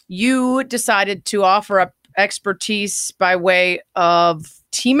you decided to offer up expertise by way of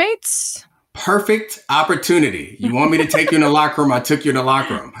teammates? Perfect opportunity. You want me to take you in the locker room? I took you in the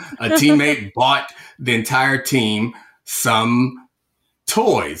locker room. A teammate bought the entire team some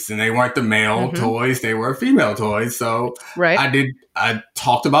toys, and they weren't the male toys, they were female toys. So I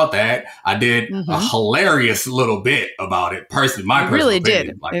talked about that. I did a hilarious little bit about it. My personal really opinion.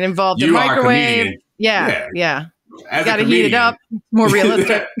 did. Like, it involved a microwave. Yeah. Got to heat it up. More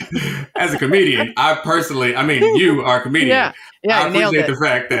realistic. As a comedian, you are a comedian. Yeah, I appreciate the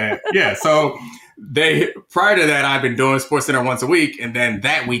fact that, so prior to that, I've been doing SportsCenter once a week. And then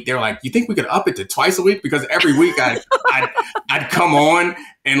that week, they were like, you think we could up it to twice a week? Because every week I'd come on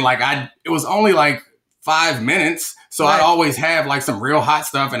and it was only like 5 minutes. So I'd always have like some real hot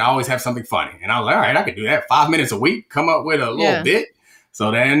stuff and I always have something funny. And I was like, all right, I could do that 5 minutes a week, come up with a little bit.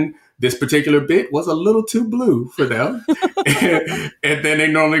 So then this particular bit was a little too blue for them. And then they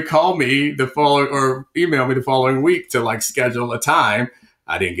normally call me or email me the following week to like schedule a time.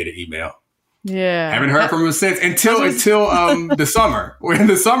 I didn't get an email. Yeah. Haven't heard from him since until the summer. We're in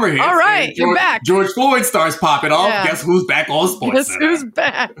the summer here. All right, you're back. George Floyd starts popping off. Yeah. Guess who's back on SportsCenter? Guess who's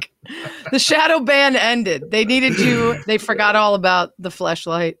back? The shadow ban ended. They needed you. They forgot all about the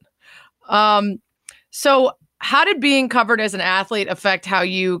fleshlight. So how did being covered as an athlete affect how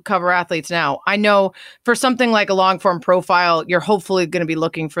you cover athletes now? I know for something like a long form profile, you're hopefully going to be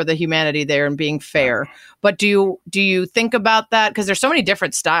looking for the humanity there and being fair. But do you think about that? Because there's so many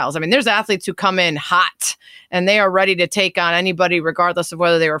different styles. I mean, there's athletes who come in hot and they are ready to take on anybody, regardless of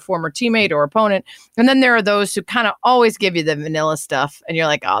whether they were a former teammate or opponent. And then there are those who kind of always give you the vanilla stuff. And you're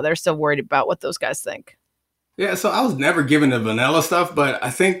like, oh, they're so worried about what those guys think. Yeah, so I was never given the vanilla stuff, but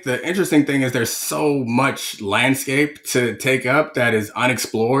I think the interesting thing is there's so much landscape to take up that is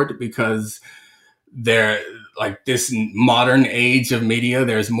unexplored because they're like this modern age of media.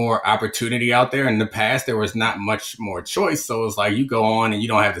 There's more opportunity out there. In the past, there was not much more choice. So it's like you go on and you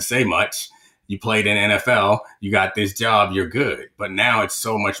don't have to say much. You played in NFL, you got this job, you're good. But now it's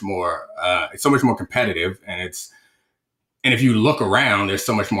so much more competitive and if you look around, there's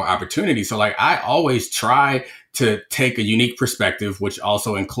so much more opportunity. So like I always try to take a unique perspective, which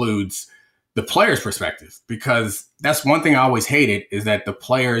also includes the player's perspective, because that's one thing I always hated is that the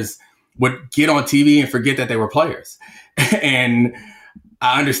players would get on TV and forget that they were players. And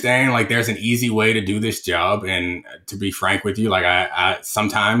I understand like there's an easy way to do this job. And to be frank with you, like I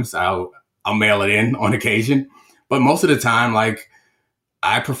sometimes I'll mail it in on occasion, but most of the time, like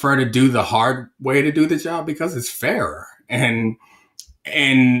I prefer to do the hard way to do the job because it's fairer. And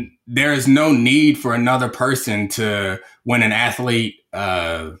there is no need for another person to, when an athlete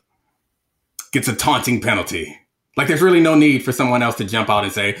gets a taunting penalty, like there's really no need for someone else to jump out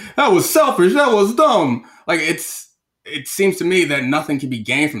and say, that was selfish, that was dumb. Like it seems to me that nothing can be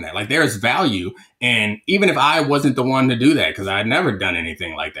gained from that. Like there's value. And even if I wasn't the one to do that, because I had never done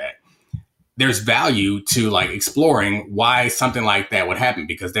anything like that, there's value to like exploring why something like that would happen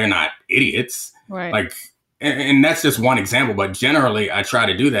because they're not idiots. Right. Like, and that's just one example, but generally I try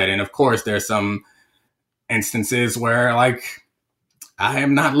to do that. And of course, there's some instances where like I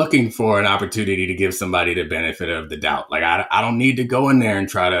am not looking for an opportunity to give somebody the benefit of the doubt. Like I don't need to go in there and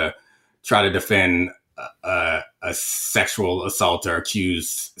try to defend a sexual assault or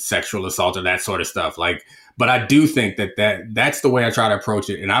accused sexual assault or that sort of stuff. Like, but I do think that's the way I try to approach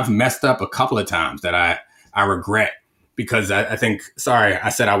it. And I've messed up a couple of times that I regret. Because I think, sorry, I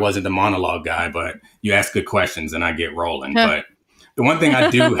said I wasn't the monologue guy, but you ask good questions and I get rolling. But the one thing I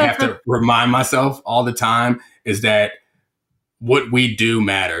do have to remind myself all the time is that what we do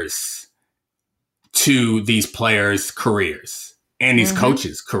matters to these players' careers and these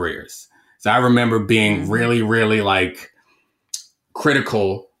coaches' careers. So I remember being really, really like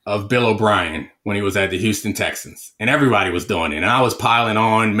critical of Bill O'Brien when he was at the Houston Texans. And everybody was doing it. And I was piling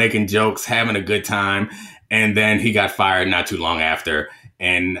on, making jokes, having a good time. And then he got fired not too long after.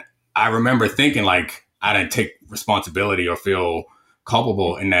 And I remember thinking like, I didn't take responsibility or feel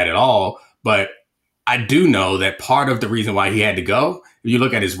culpable in that at all. But I do know that part of the reason why he had to go, if you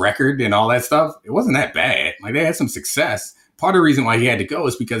look at his record and all that stuff, it wasn't that bad. Like they had some success. Part of the reason why he had to go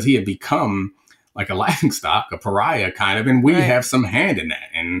is because he had become like a laughingstock, a pariah kind of. And we have some hand in that.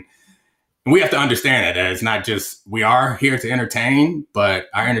 And we have to understand that it's not just, we are here to entertain, but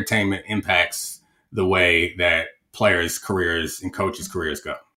our entertainment impacts the way that players' careers and coaches' careers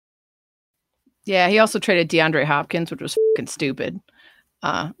go. Yeah, he also traded DeAndre Hopkins, which was fucking stupid.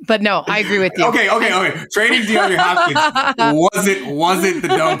 But no, I agree with you. Okay. Trading DeAndre Hopkins wasn't the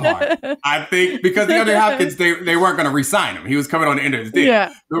dumb part. I think because DeAndre Hopkins, they weren't going to re-sign him. He was coming on the end of his deal.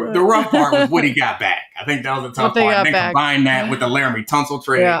 Yeah. The rough part was what he got back. I think that was the tough part. And then combine that with the Laramie Tunsil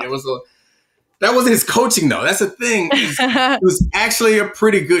trade. Yeah. That wasn't his coaching, though. That's the thing. He was actually a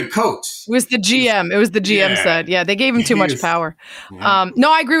pretty good coach. It was the GM. It was the GM said. Yeah, they gave him too much power. Yeah.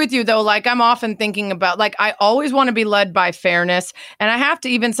 No, I agree with you, though. Like, I'm often thinking about, like, I always want to be led by fairness. And I have to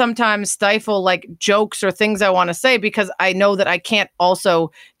even sometimes stifle, like, jokes or things I want to say because I know that I can't also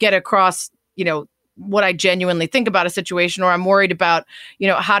get across, what I genuinely think about a situation, or I'm worried about,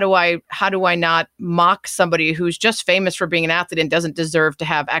 how do I not mock somebody who's just famous for being an athlete and doesn't deserve to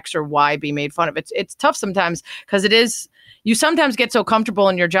have X or Y be made fun of. It's tough sometimes because you sometimes get so comfortable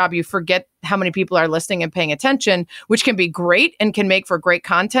in your job, you forget how many people are listening and paying attention, which can be great and can make for great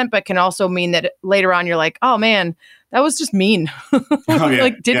content, but can also mean that later on you're like, oh man, that was just mean.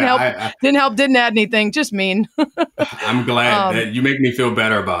 Didn't help, didn't add anything, just mean. I'm glad that you make me feel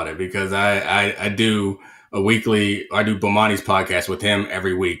better about it, because I do Bomani's podcast with him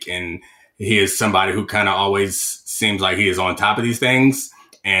every week, and he is somebody who kind of always seems like he is on top of these things,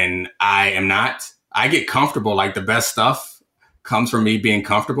 and I am not. I get comfortable. Like, the best stuff comes from me being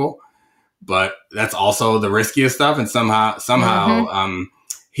comfortable, but that's also the riskiest stuff. And somehow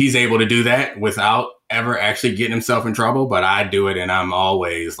he's able to do that without ever actually getting himself in trouble. But I do it, and I'm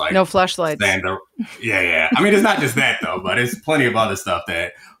always like, no flashlights. Yeah. I mean, it's not just that though, but it's plenty of other stuff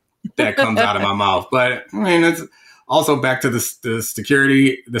that comes out of my mouth. But I mean, it's also back to the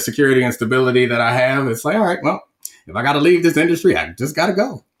security and stability that I have. It's like, all right, well, if I got to leave this industry, I just got to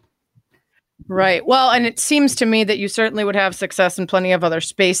go. Right. Well, and it seems to me that you certainly would have success in plenty of other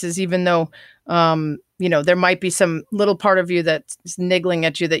spaces, even though, there might be some little part of you that's niggling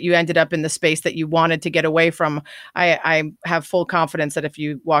at you that you ended up in the space that you wanted to get away from. I have full confidence that if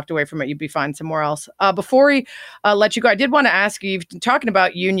you walked away from it, you'd be fine somewhere else. Before we let you go, I did want to ask you, you've been talking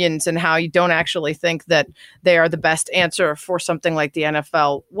about unions and how you don't actually think that they are the best answer for something like the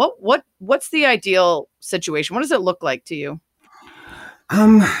NFL. What's the ideal situation? What does it look like to you?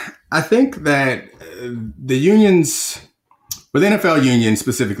 I think that the unions, with the NFL union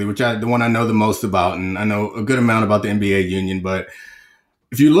specifically, the one I know the most about, and I know a good amount about the NBA union, but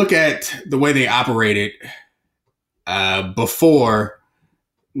if you look at the way they operated before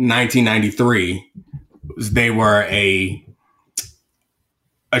 1993, they were a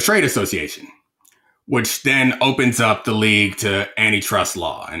trade association, which then opens up the league to antitrust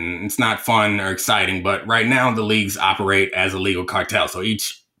law. And it's not fun or exciting, but right now the leagues operate as a legal cartel. So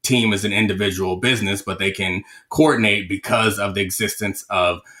each team is an individual business, but they can coordinate because of the existence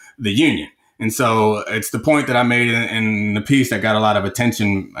of the union. And so it's the point that I made in the piece that got a lot of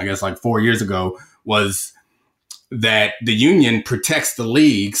attention, I guess like 4 years ago, was that the union protects the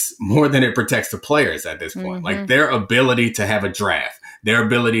leagues more than it protects the players at this point. Like, their ability to have a draft, their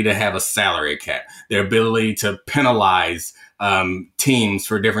ability to have a salary cap, their ability to penalize teams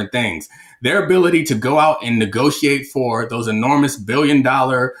for different things, their ability to go out and negotiate for those enormous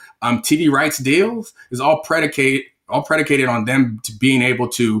billion-dollar TV rights deals is all predicated on them being able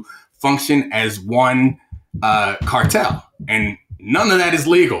to function as one cartel. And none of that is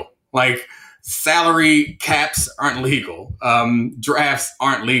legal. Like, salary caps aren't legal. Drafts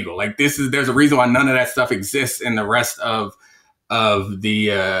aren't legal. Like, there's a reason why none of that stuff exists in the rest of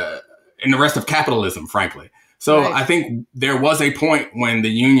capitalism, frankly. So right. I think there was a point when the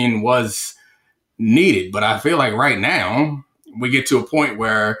union was needed, but I feel like right now we get to a point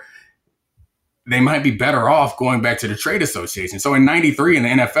where they might be better off going back to the trade association. So in 93 in the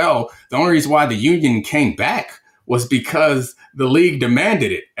NFL, the only reason why the union came back was because the league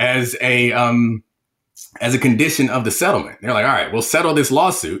demanded it as a condition of the settlement. They're like, all right, we'll settle this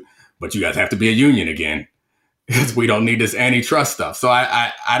lawsuit, but you guys have to be a union again, because we don't need this antitrust stuff. So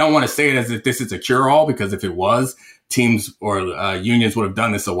I don't want to say it as if this is a cure-all, because if it was, teams or unions would have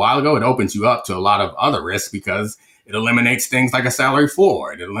done this a while ago. It opens you up to a lot of other risks, because it eliminates things like a salary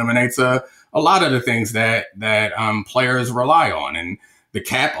floor. It eliminates a lot of the things that players rely on. And the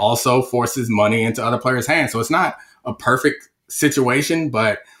cap also forces money into other players' hands. So it's not a perfect situation,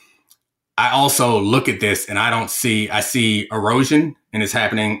 but I also look at this and I see erosion, and it's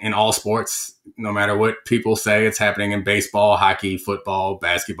happening in all sports. No matter what people say, it's happening in baseball, hockey, football,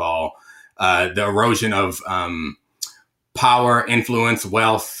 basketball. The erosion of power, influence,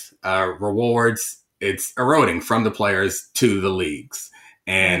 wealth, rewards, it's eroding from the players to the leagues.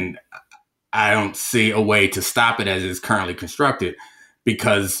 And I don't see a way to stop it as it's currently constructed,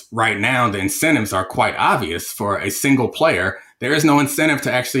 because right now the incentives are quite obvious for a single player. There is no incentive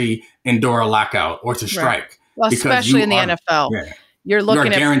to actually endure a lockout or to strike. Right. Well, especially in the NFL. Yeah. You're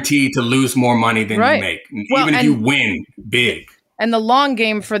guaranteed to lose more money than you make, even if you win big. And the long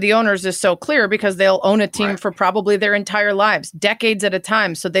game for the owners is so clear, because they'll own a team for probably their entire lives, decades at a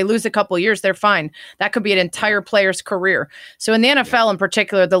time. So they lose a couple of years, they're fine. That could be an entire player's career. So in the NFL in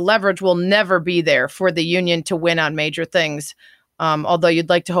particular, the leverage will never be there for the union to win on major things. Although you'd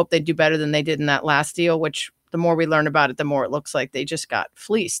like to hope they do better than they did in that last deal, which the more we learn about it, the more it looks like they just got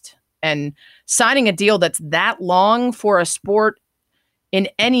fleeced. And signing a deal that's that long for a sport, in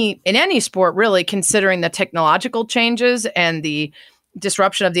any sport, really, considering the technological changes and the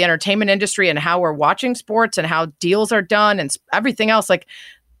disruption of the entertainment industry and how we're watching sports and how deals are done and everything else. Like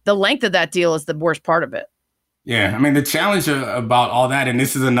the length of that deal is the worst part of it. Yeah, I mean, the challenge about all that, and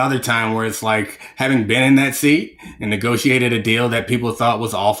this is another time where it's like having been in that seat and negotiated a deal that people thought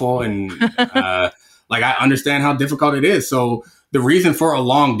was awful. And like, I understand how difficult it is. So the reason for a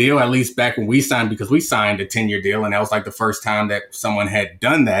long deal, at least back when we signed, because we signed a 10-year deal, and that was like the first time that someone had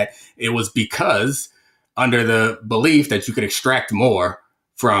done that, it was because under the belief that you could extract more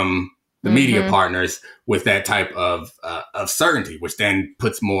from the media partners with that type of certainty, which then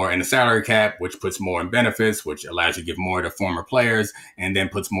puts more in the salary cap, which puts more in benefits, which allows you to give more to former players, and then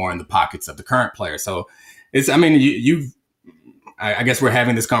puts more in the pockets of the current players. So it's, I mean, I guess we're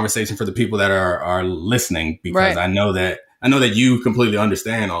having this conversation for the people that are listening, because I know that you completely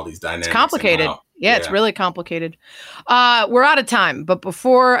understand all these dynamics. It's complicated. Yeah, it's really complicated. We're out of time, but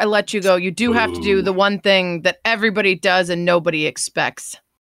before I let you go, you do have to do the one thing that everybody does and nobody expects.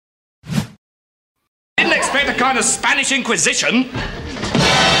 Didn't expect a kind of Spanish Inquisition.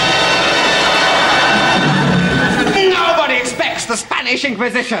 Nobody expects the Spanish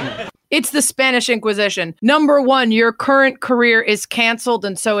Inquisition. It's the Spanish Inquisition. Number one, your current career is canceled,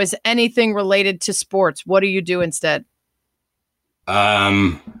 and so is anything related to sports. What do you do instead? Be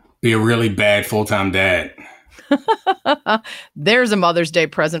a really bad full-time dad. There's a Mother's Day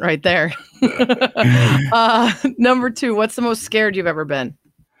present right there. Number two, what's the most scared you've ever been?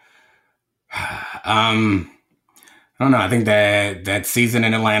 I don't know. I think that season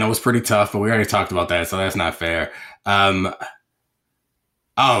in Atlanta was pretty tough, but we already talked about that, so that's not fair. My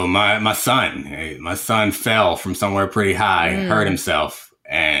son fell from somewhere pretty high, hurt himself,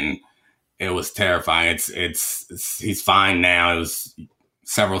 and it was terrifying. He's fine now. It was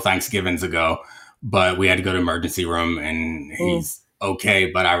several Thanksgivings ago, but we had to go to the emergency room, and he's okay.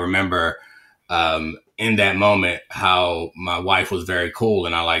 But I remember in that moment how my wife was very cool,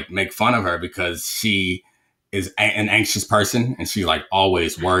 and I make fun of her because she is an anxious person, and she's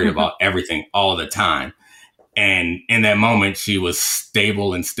always worried about everything all the time. And in that moment, she was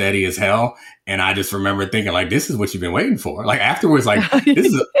stable and steady as hell. And I just remember thinking, this is what you've been waiting for. Afterwards,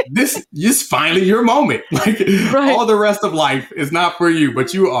 this is finally your moment. All the rest of life is not for you,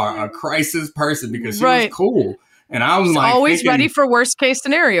 but you are a crisis person, because she was cool. And I was always ready for worst case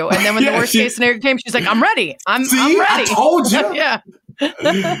scenario. And then when the worst case scenario came, she's like, I'm ready. I'm ready. I told you. Yeah.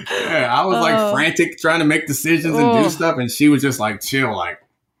 I was frantic trying to make decisions and do stuff. And she was just chill.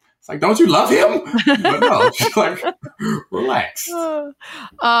 It's don't you love him? But no, she's relax.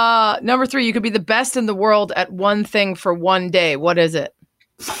 Number three, you could be the best in the world at one thing for one day. What is it?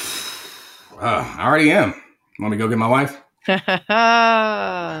 I already am. Want me to go get my wife?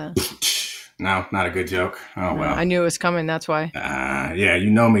 No, not a good joke. Oh, well. I knew it was coming. That's why. Yeah, you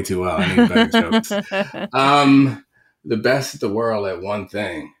know me too well. I need better jokes. The best in the world at one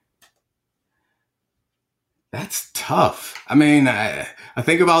thing. That's tough. I mean, I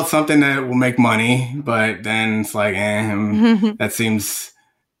think about something that will make money, but then it's that seems,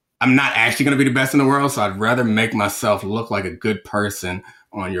 I'm not actually going to be the best in the world. So I'd rather make myself look like a good person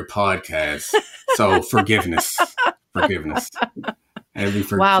on your podcast. So forgiveness. Wow,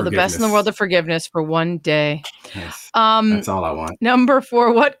 the best in the world of forgiveness for one day. Yes, that's all I want. Number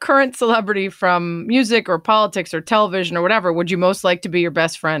four, what current celebrity from music or politics or television or whatever would you most like to be your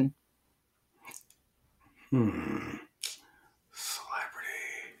best friend? Celebrity.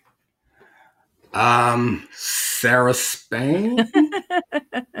 Sarah Spain?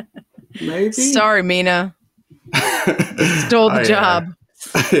 Maybe? Sorry, Mina. Stole the job.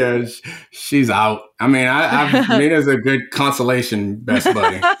 Yeah, she's out. I mean, Mina's a good consolation best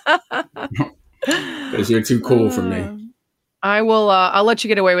buddy. Because you're too cool for me. I will, I'll let you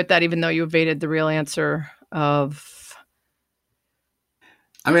get away with that, even though you evaded the real answer of...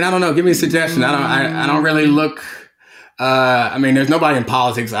 I mean, I don't know. Give me a suggestion. I don't really look. I mean, there's nobody in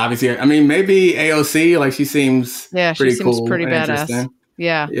politics, obviously. I mean, maybe AOC. She seems pretty cool, pretty badass.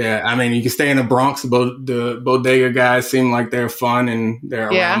 Yeah. Yeah. I mean, you can stay in the Bronx. The bodega guys seem like they're fun and they're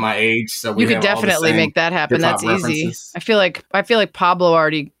around my age. So you could definitely make that happen. That's easy. References. I feel like Pablo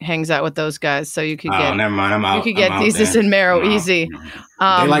already hangs out with those guys, so you could get. Oh, never mind. I'm out. You could get Thesis and Mero easy.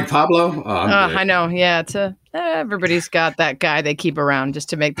 They like Pablo. I know. Yeah. Everybody's got that guy they keep around just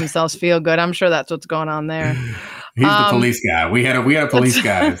to make themselves feel good. I'm sure that's what's going on there. He's the police guy. We had a police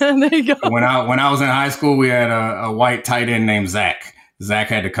guy. There you go. When I was in high school, we had a white tight end named Zach. Zach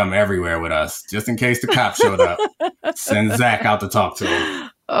had to come everywhere with us just in case the cops showed up. Send Zach out to talk to him.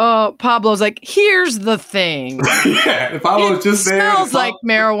 Oh, Pablo's like, here's the thing. Yeah, Pablo's just there. It smells like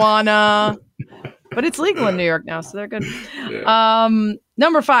marijuana. But it's legal in New York now, so they're good. Yeah.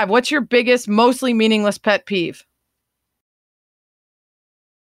 Number 5, what's your biggest, mostly meaningless pet peeve?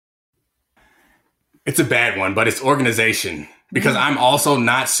 It's a bad one, but it's organization. Because I'm also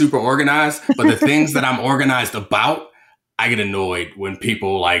not super organized, but the things that I'm organized about, I get annoyed when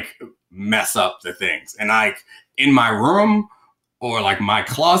people like mess up the things. And like in my room or like my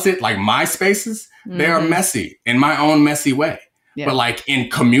closet, like my spaces, they are messy in my own messy way. Yeah. But like in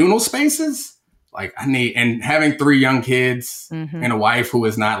communal spaces, like and having 3 young kids and a wife who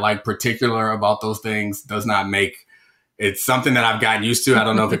is not like particular about those things does not make it's something that I've gotten used to. I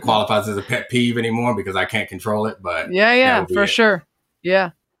don't know if it qualifies as a pet peeve anymore because I can't control it, but yeah, for sure. Yeah.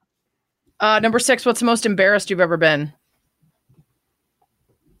 Number 6, what's the most embarrassed you've ever been?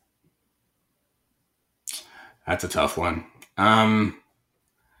 That's a tough one. I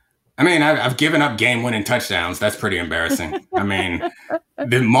mean, I've given up game-winning touchdowns. That's pretty embarrassing. I mean,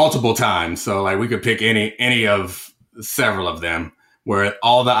 multiple times. So like we could pick any of several of them. Where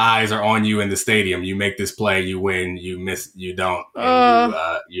all the eyes are on you in the stadium. You make this play, you win, you miss, you don't, and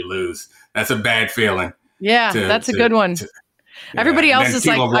you lose. That's a bad feeling. Yeah, that's a good one. Everybody else is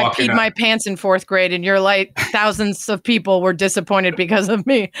like, I peed my pants in 4th grade, and you're like, thousands of people were disappointed because of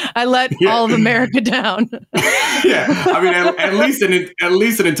me. I let all of America down. I mean, at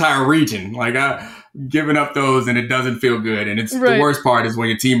least an entire region. Like I've given up those, and it doesn't feel good. And it's the worst part is when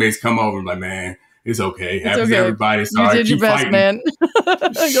your teammates come over and like, man. It's okay. It's happens to everybody. Sorry, you did your best, fighting. Man.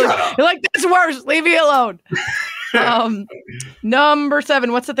 Shut up. You're like, that's worse. Leave me alone. Number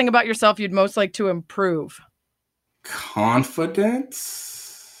 7. What's the thing about yourself you'd most like to improve? Confidence.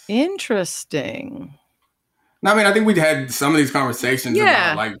 Interesting. No, I mean, I think we've had some of these conversations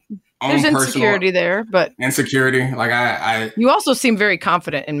about like there's insecurity there, but insecurity. Like I. You also seem very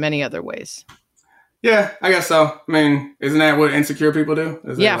confident in many other ways. Yeah, I guess so. I mean, isn't that what insecure people do?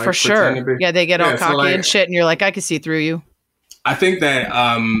 Yeah, for sure. Yeah, they get all cocky and shit, and you're like, I can see through you. I think that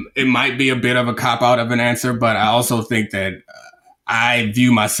it might be a bit of a cop-out of an answer, but I also think that I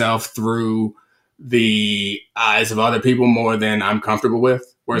view myself through the eyes of other people more than I'm comfortable with.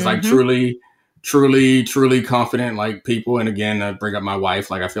 Whereas like truly confident like people, and again, I bring up my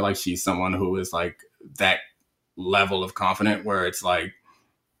wife, like I feel like she's someone who is like that level of confident where it's like,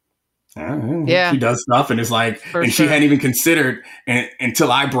 she does stuff and it's like, she hadn't even considered until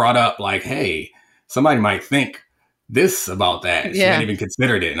I brought up like, hey, somebody might think this about that. She hadn't even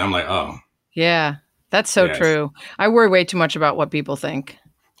considered it. And I'm like, oh. Yeah. That's so true. I worry way too much about what people think.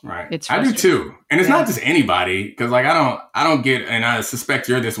 Right. I do too. And it's not just anybody. Cause like, I don't get, and I suspect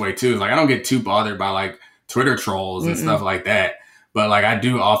you're this way too. Like I don't get too bothered by like Twitter trolls and stuff like that. But like, I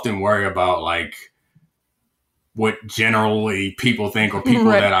do often worry about like, what generally people think or people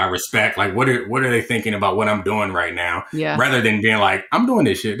that I respect, like what are they thinking about what I'm doing right now? Yeah. Rather than being like, I'm doing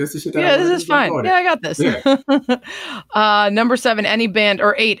this shit. This is shit. This is fine. Yeah, I got this. Yeah. Number 7, any band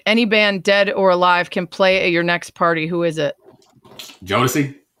or 8, any band dead or alive can play at your next party. Who is it?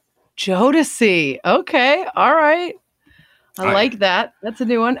 Jodeci. Okay. All right. I like that. That's a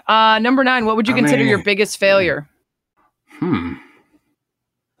new one. Number 9, what would you consider your biggest failure?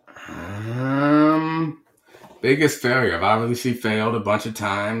 Biggest failure. I've obviously failed a bunch of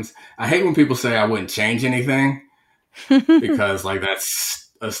times. I hate when people say I wouldn't change anything because like that's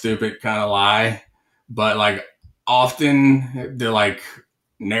a stupid kind of lie. But like often the like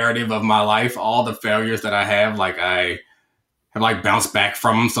narrative of my life, all the failures that I have, like I have like bounced back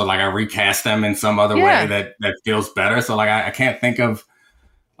from them. So like I recast them in some other way that feels better. So like I can't think of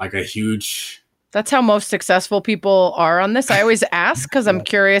like a huge... That's how most successful people are on this. I always ask because I'm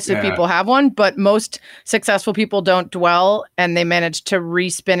curious if people have one, but most successful people don't dwell and they manage to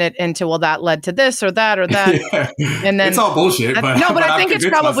respin it into, well, that led to this or that or that. And then it's all bullshit. But I think it's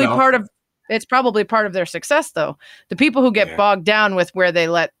probably part of their success though. The people who get bogged down with where they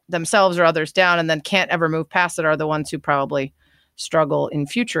let themselves or others down and then can't ever move past it are the ones who probably struggle in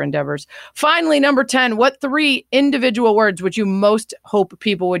future endeavors. Finally, number 10, what 3 individual words would you most hope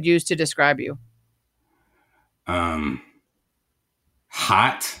people would use to describe you?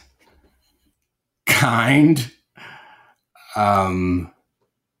 Hot, kind,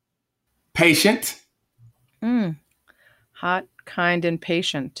 patient. Hot, kind, and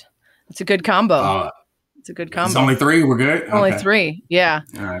patient. It's a good combo. It's only 3. We're good. Only 3. Yeah.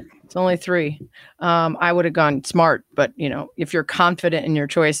 All right. It's only 3. I would have gone smart, but if you're confident in your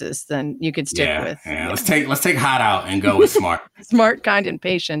choices, then you could stick with. Yeah. Let's take hot out and go with smart. Smart, kind, and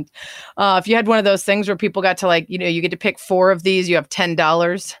patient. If you had one of those things where people got to like, you get to pick 4 of these, you have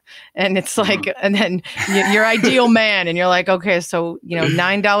 $10, and it's like, and then your ideal man, and you're like, okay, so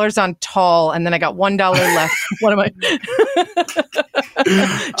 $9 on tall, and then I got $1 left. What am I?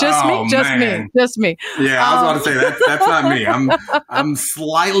 Just me. Yeah, I was about to say that's not me. I'm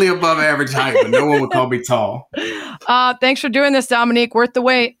slightly above average height, but no one would call me tall. Thanks for doing this, Dominique. Worth the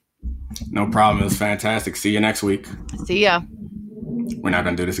wait. No problem. It was fantastic. See you next week. See ya. We're not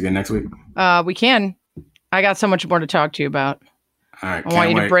going to do this again next week? We can. I got so much more to talk to you about. All right. I want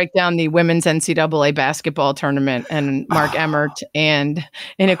you to break down the women's NCAA basketball tournament and Mark Emmert and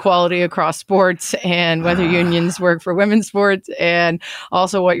inequality across sports and whether unions work for women's sports and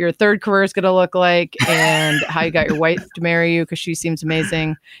also what your third career is going to look like and how you got your wife to marry you because she seems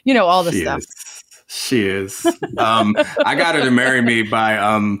amazing. You know, all this stuff. She is. I got her to marry me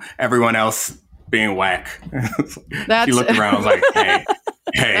by everyone else being whack. She looked around and was like,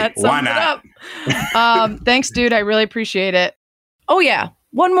 hey, why not? Thanks, dude. I really appreciate it. Oh, yeah.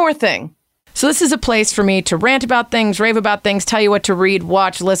 One more thing. So this is a place for me to rant about things, rave about things, tell you what to read,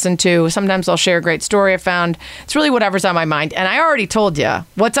 watch, listen to. Sometimes I'll share a great story I found. It's really whatever's on my mind. And I already told you,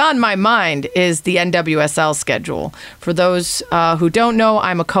 what's on my mind is the NWSL schedule. For those who don't know,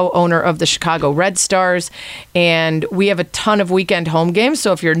 I'm a co-owner of the Chicago Red Stars, and we have a ton of weekend home games.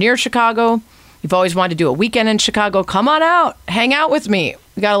 So if you're near Chicago, you've always wanted to do a weekend in Chicago, come on out, hang out with me.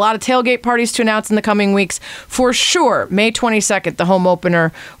 We got a lot of tailgate parties to announce in the coming weeks. For sure, May 22nd, the home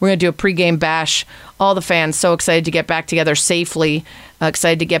opener, we're going to do a pregame bash. All the fans so excited to get back together safely,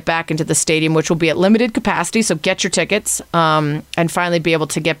 excited to get back into the stadium, which will be at limited capacity, so get your tickets and finally be able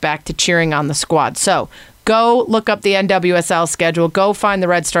to get back to cheering on the squad. So go look up the NWSL schedule, go find the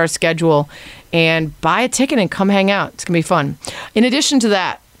Red Star schedule, and buy a ticket and come hang out. It's going to be fun. In addition to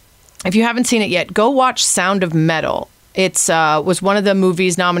that, if you haven't seen it yet, go watch Sound of Metal. It was one of the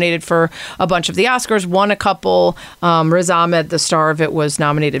movies nominated for a bunch of the Oscars, won a couple. Riz Ahmed, the star of it, was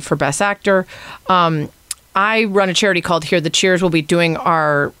nominated for Best Actor. I run a charity called Hear the Cheers. We'll be doing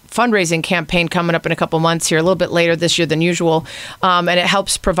our fundraising campaign coming up in a couple months here, a little bit later this year than usual. And it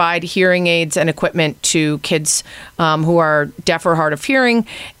helps provide hearing aids and equipment to kids who are deaf or hard of hearing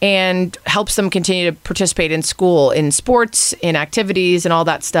and helps them continue to participate in school, in sports, in activities and all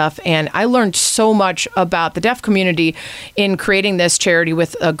that stuff. And I learned so much about the deaf community in creating this charity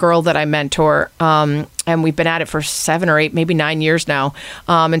with a girl that I mentor. And we've been at it for 7 or 8, maybe 9 years now.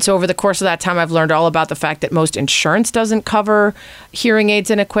 And so over the course of that time, I've learned all about the fact that most insurance doesn't cover hearing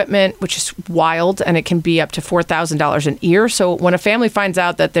aids and equipment, which is wild. And it can be up to $4,000 an ear. So when a family finds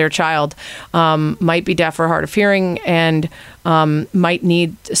out that their child might be deaf or hard of hearing and might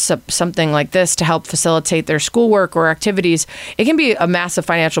need something like this to help facilitate their schoolwork or activities, it can be a massive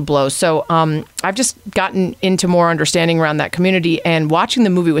financial blow. So I've just gotten into more understanding around that community, and watching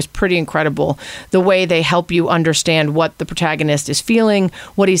the movie was pretty incredible. The way they help you understand what the protagonist is feeling,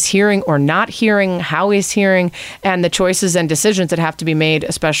 what he's hearing or not hearing, how he's hearing, and the choices and decisions that have to be made,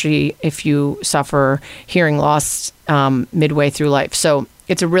 especially if you suffer hearing loss midway through life. So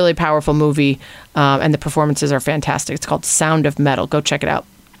it's a really powerful movie, and the performances are fantastic. It's called Sound of Metal. Go check it out.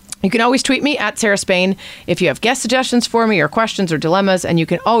 You can always tweet me at Sarah Spain if you have guest suggestions for me or questions or dilemmas, and you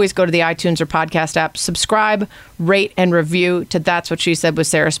can always go to the iTunes or podcast app, subscribe, rate, and review to That's What She Said with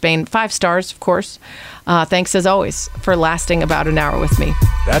Sarah Spain. 5 stars, of course. Thanks, as always, for lasting about an hour with me.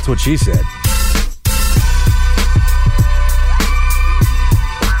 That's What She Said.